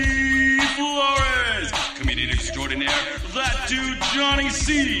Steve Flores. Comedian extraordinaire, that dude Johnny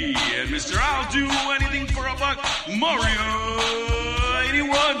C. And Mr. I'll Do Anything for a Buck, Mario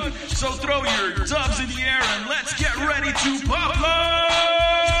 81. So throw your dubs in the air and let's get ready to pop lock.